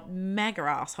 and they are mega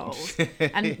assholes.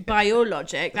 And by your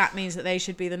logic, that means that they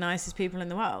should be the nicest people in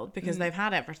the world because they've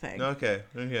had everything. Okay.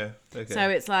 So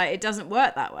it's like, it doesn't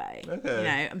work that way. Okay. You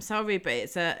know, I'm sorry, but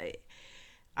it's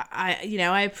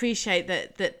I appreciate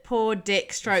that poor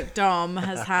Dick stroke Dom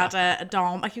has had a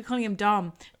Dom. I keep calling him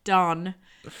Dom. Don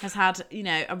has had, you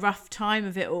know, a rough time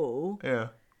of it all. Yeah.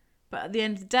 But at the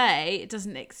end of the day, it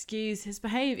doesn't excuse his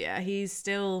behaviour. He's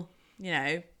still, you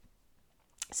know,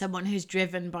 someone who's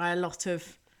driven by a lot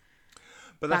of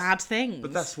bad things.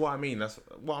 But that's what I mean. That's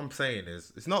what I'm saying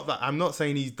is, it's not that I'm not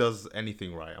saying he does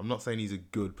anything right. I'm not saying he's a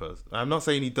good person. I'm not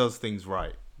saying he does things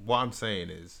right. What I'm saying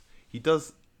is he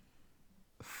does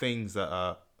things that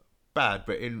are bad,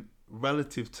 but in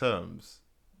relative terms,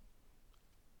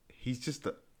 he's just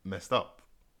messed up.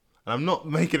 And I'm not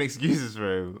making excuses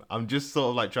for him. I'm just sort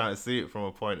of like trying to see it from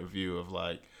a point of view of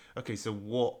like, okay, so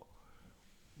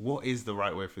what is the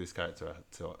right way for this character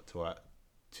to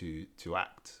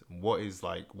act? What is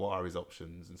like, what are his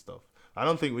options and stuff? I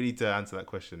don't think we need to answer that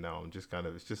question now. I'm just kind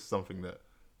of, it's just something that's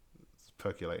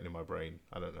percolating in my brain.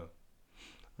 I don't know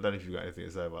if you've got anything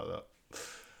to say about that.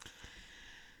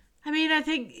 I mean, I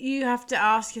think you have to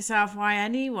ask yourself why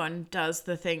anyone does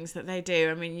the things that they do.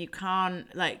 I mean, you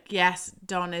can't, like, yes,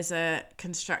 Don is a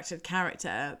constructed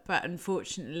character, but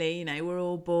unfortunately, you know, we're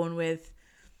all born with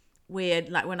weird,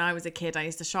 like, when I was a kid, I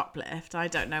used to shoplift. I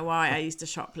don't know why I used to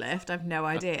shoplift. I've no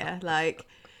idea. Like,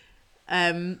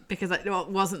 because it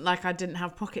wasn't like I didn't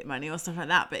have pocket money or stuff like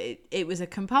that, but it was a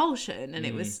compulsion, and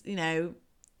it was, you know,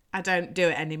 I don't do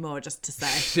it anymore, just to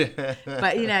say.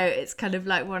 But, you know, it's kind of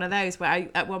like one of those where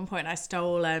at one point I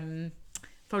stole,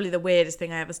 probably the weirdest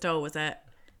thing I ever stole was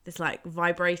this like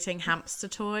vibrating hamster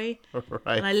toy.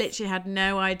 Right. And I literally had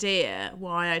no idea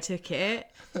why I took it.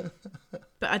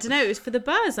 But I don't know, it was for the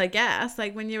buzz, I guess.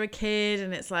 Like when you're a kid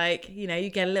and it's like, you know, you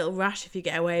get a little rush if you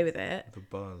get away with it. The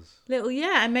buzz.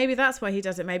 Yeah, and maybe that's why he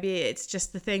does it. Maybe it's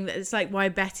just the thing that it's like why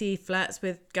Betty flirts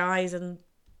with guys and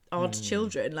odd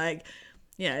children. Like,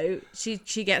 you know,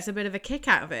 she gets a bit of a kick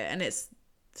out of it, and it's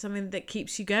something that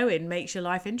keeps you going, makes your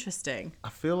life interesting. I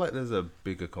feel like there's a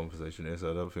bigger conversation here,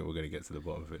 so I don't think we're going to get to the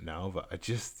bottom of it now, but I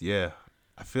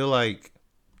feel like...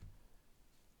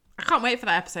 I can't wait for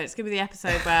that episode. It's going to be the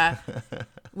episode where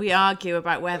we argue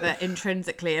about whether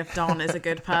intrinsically if Don is a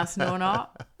good person or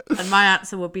not. And my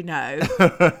answer will be no.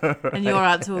 And your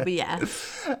answer will be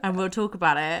yes. And we'll talk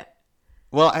about it.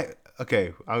 Well, I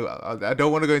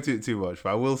don't want to go into it too much,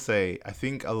 but I will say I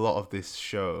think a lot of this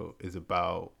show is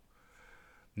about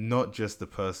not just the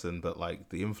person, but like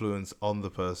the influence on the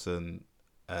person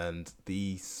and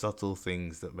the subtle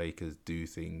things that make us do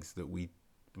things that we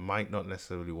might not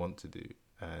necessarily want to do,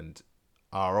 and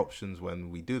our options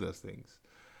when we do those things.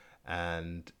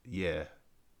 And yeah,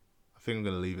 I think I'm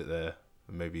going to leave it there,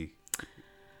 and maybe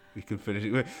we can finish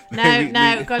it. No,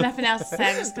 I've got nothing else to say.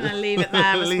 I'm just going to leave it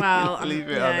there as well. Leave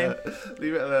it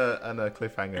on a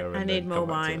cliffhanger. I need more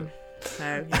wine.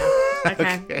 So, yeah.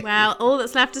 Okay. Well, all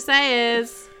that's left to say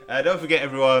is... don't forget,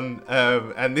 everyone,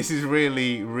 and this is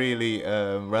really, really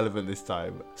relevant this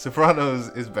time. Sopranos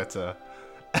is better.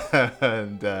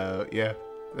 And, yeah.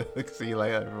 See you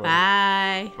later, everyone.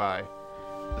 Bye. Bye.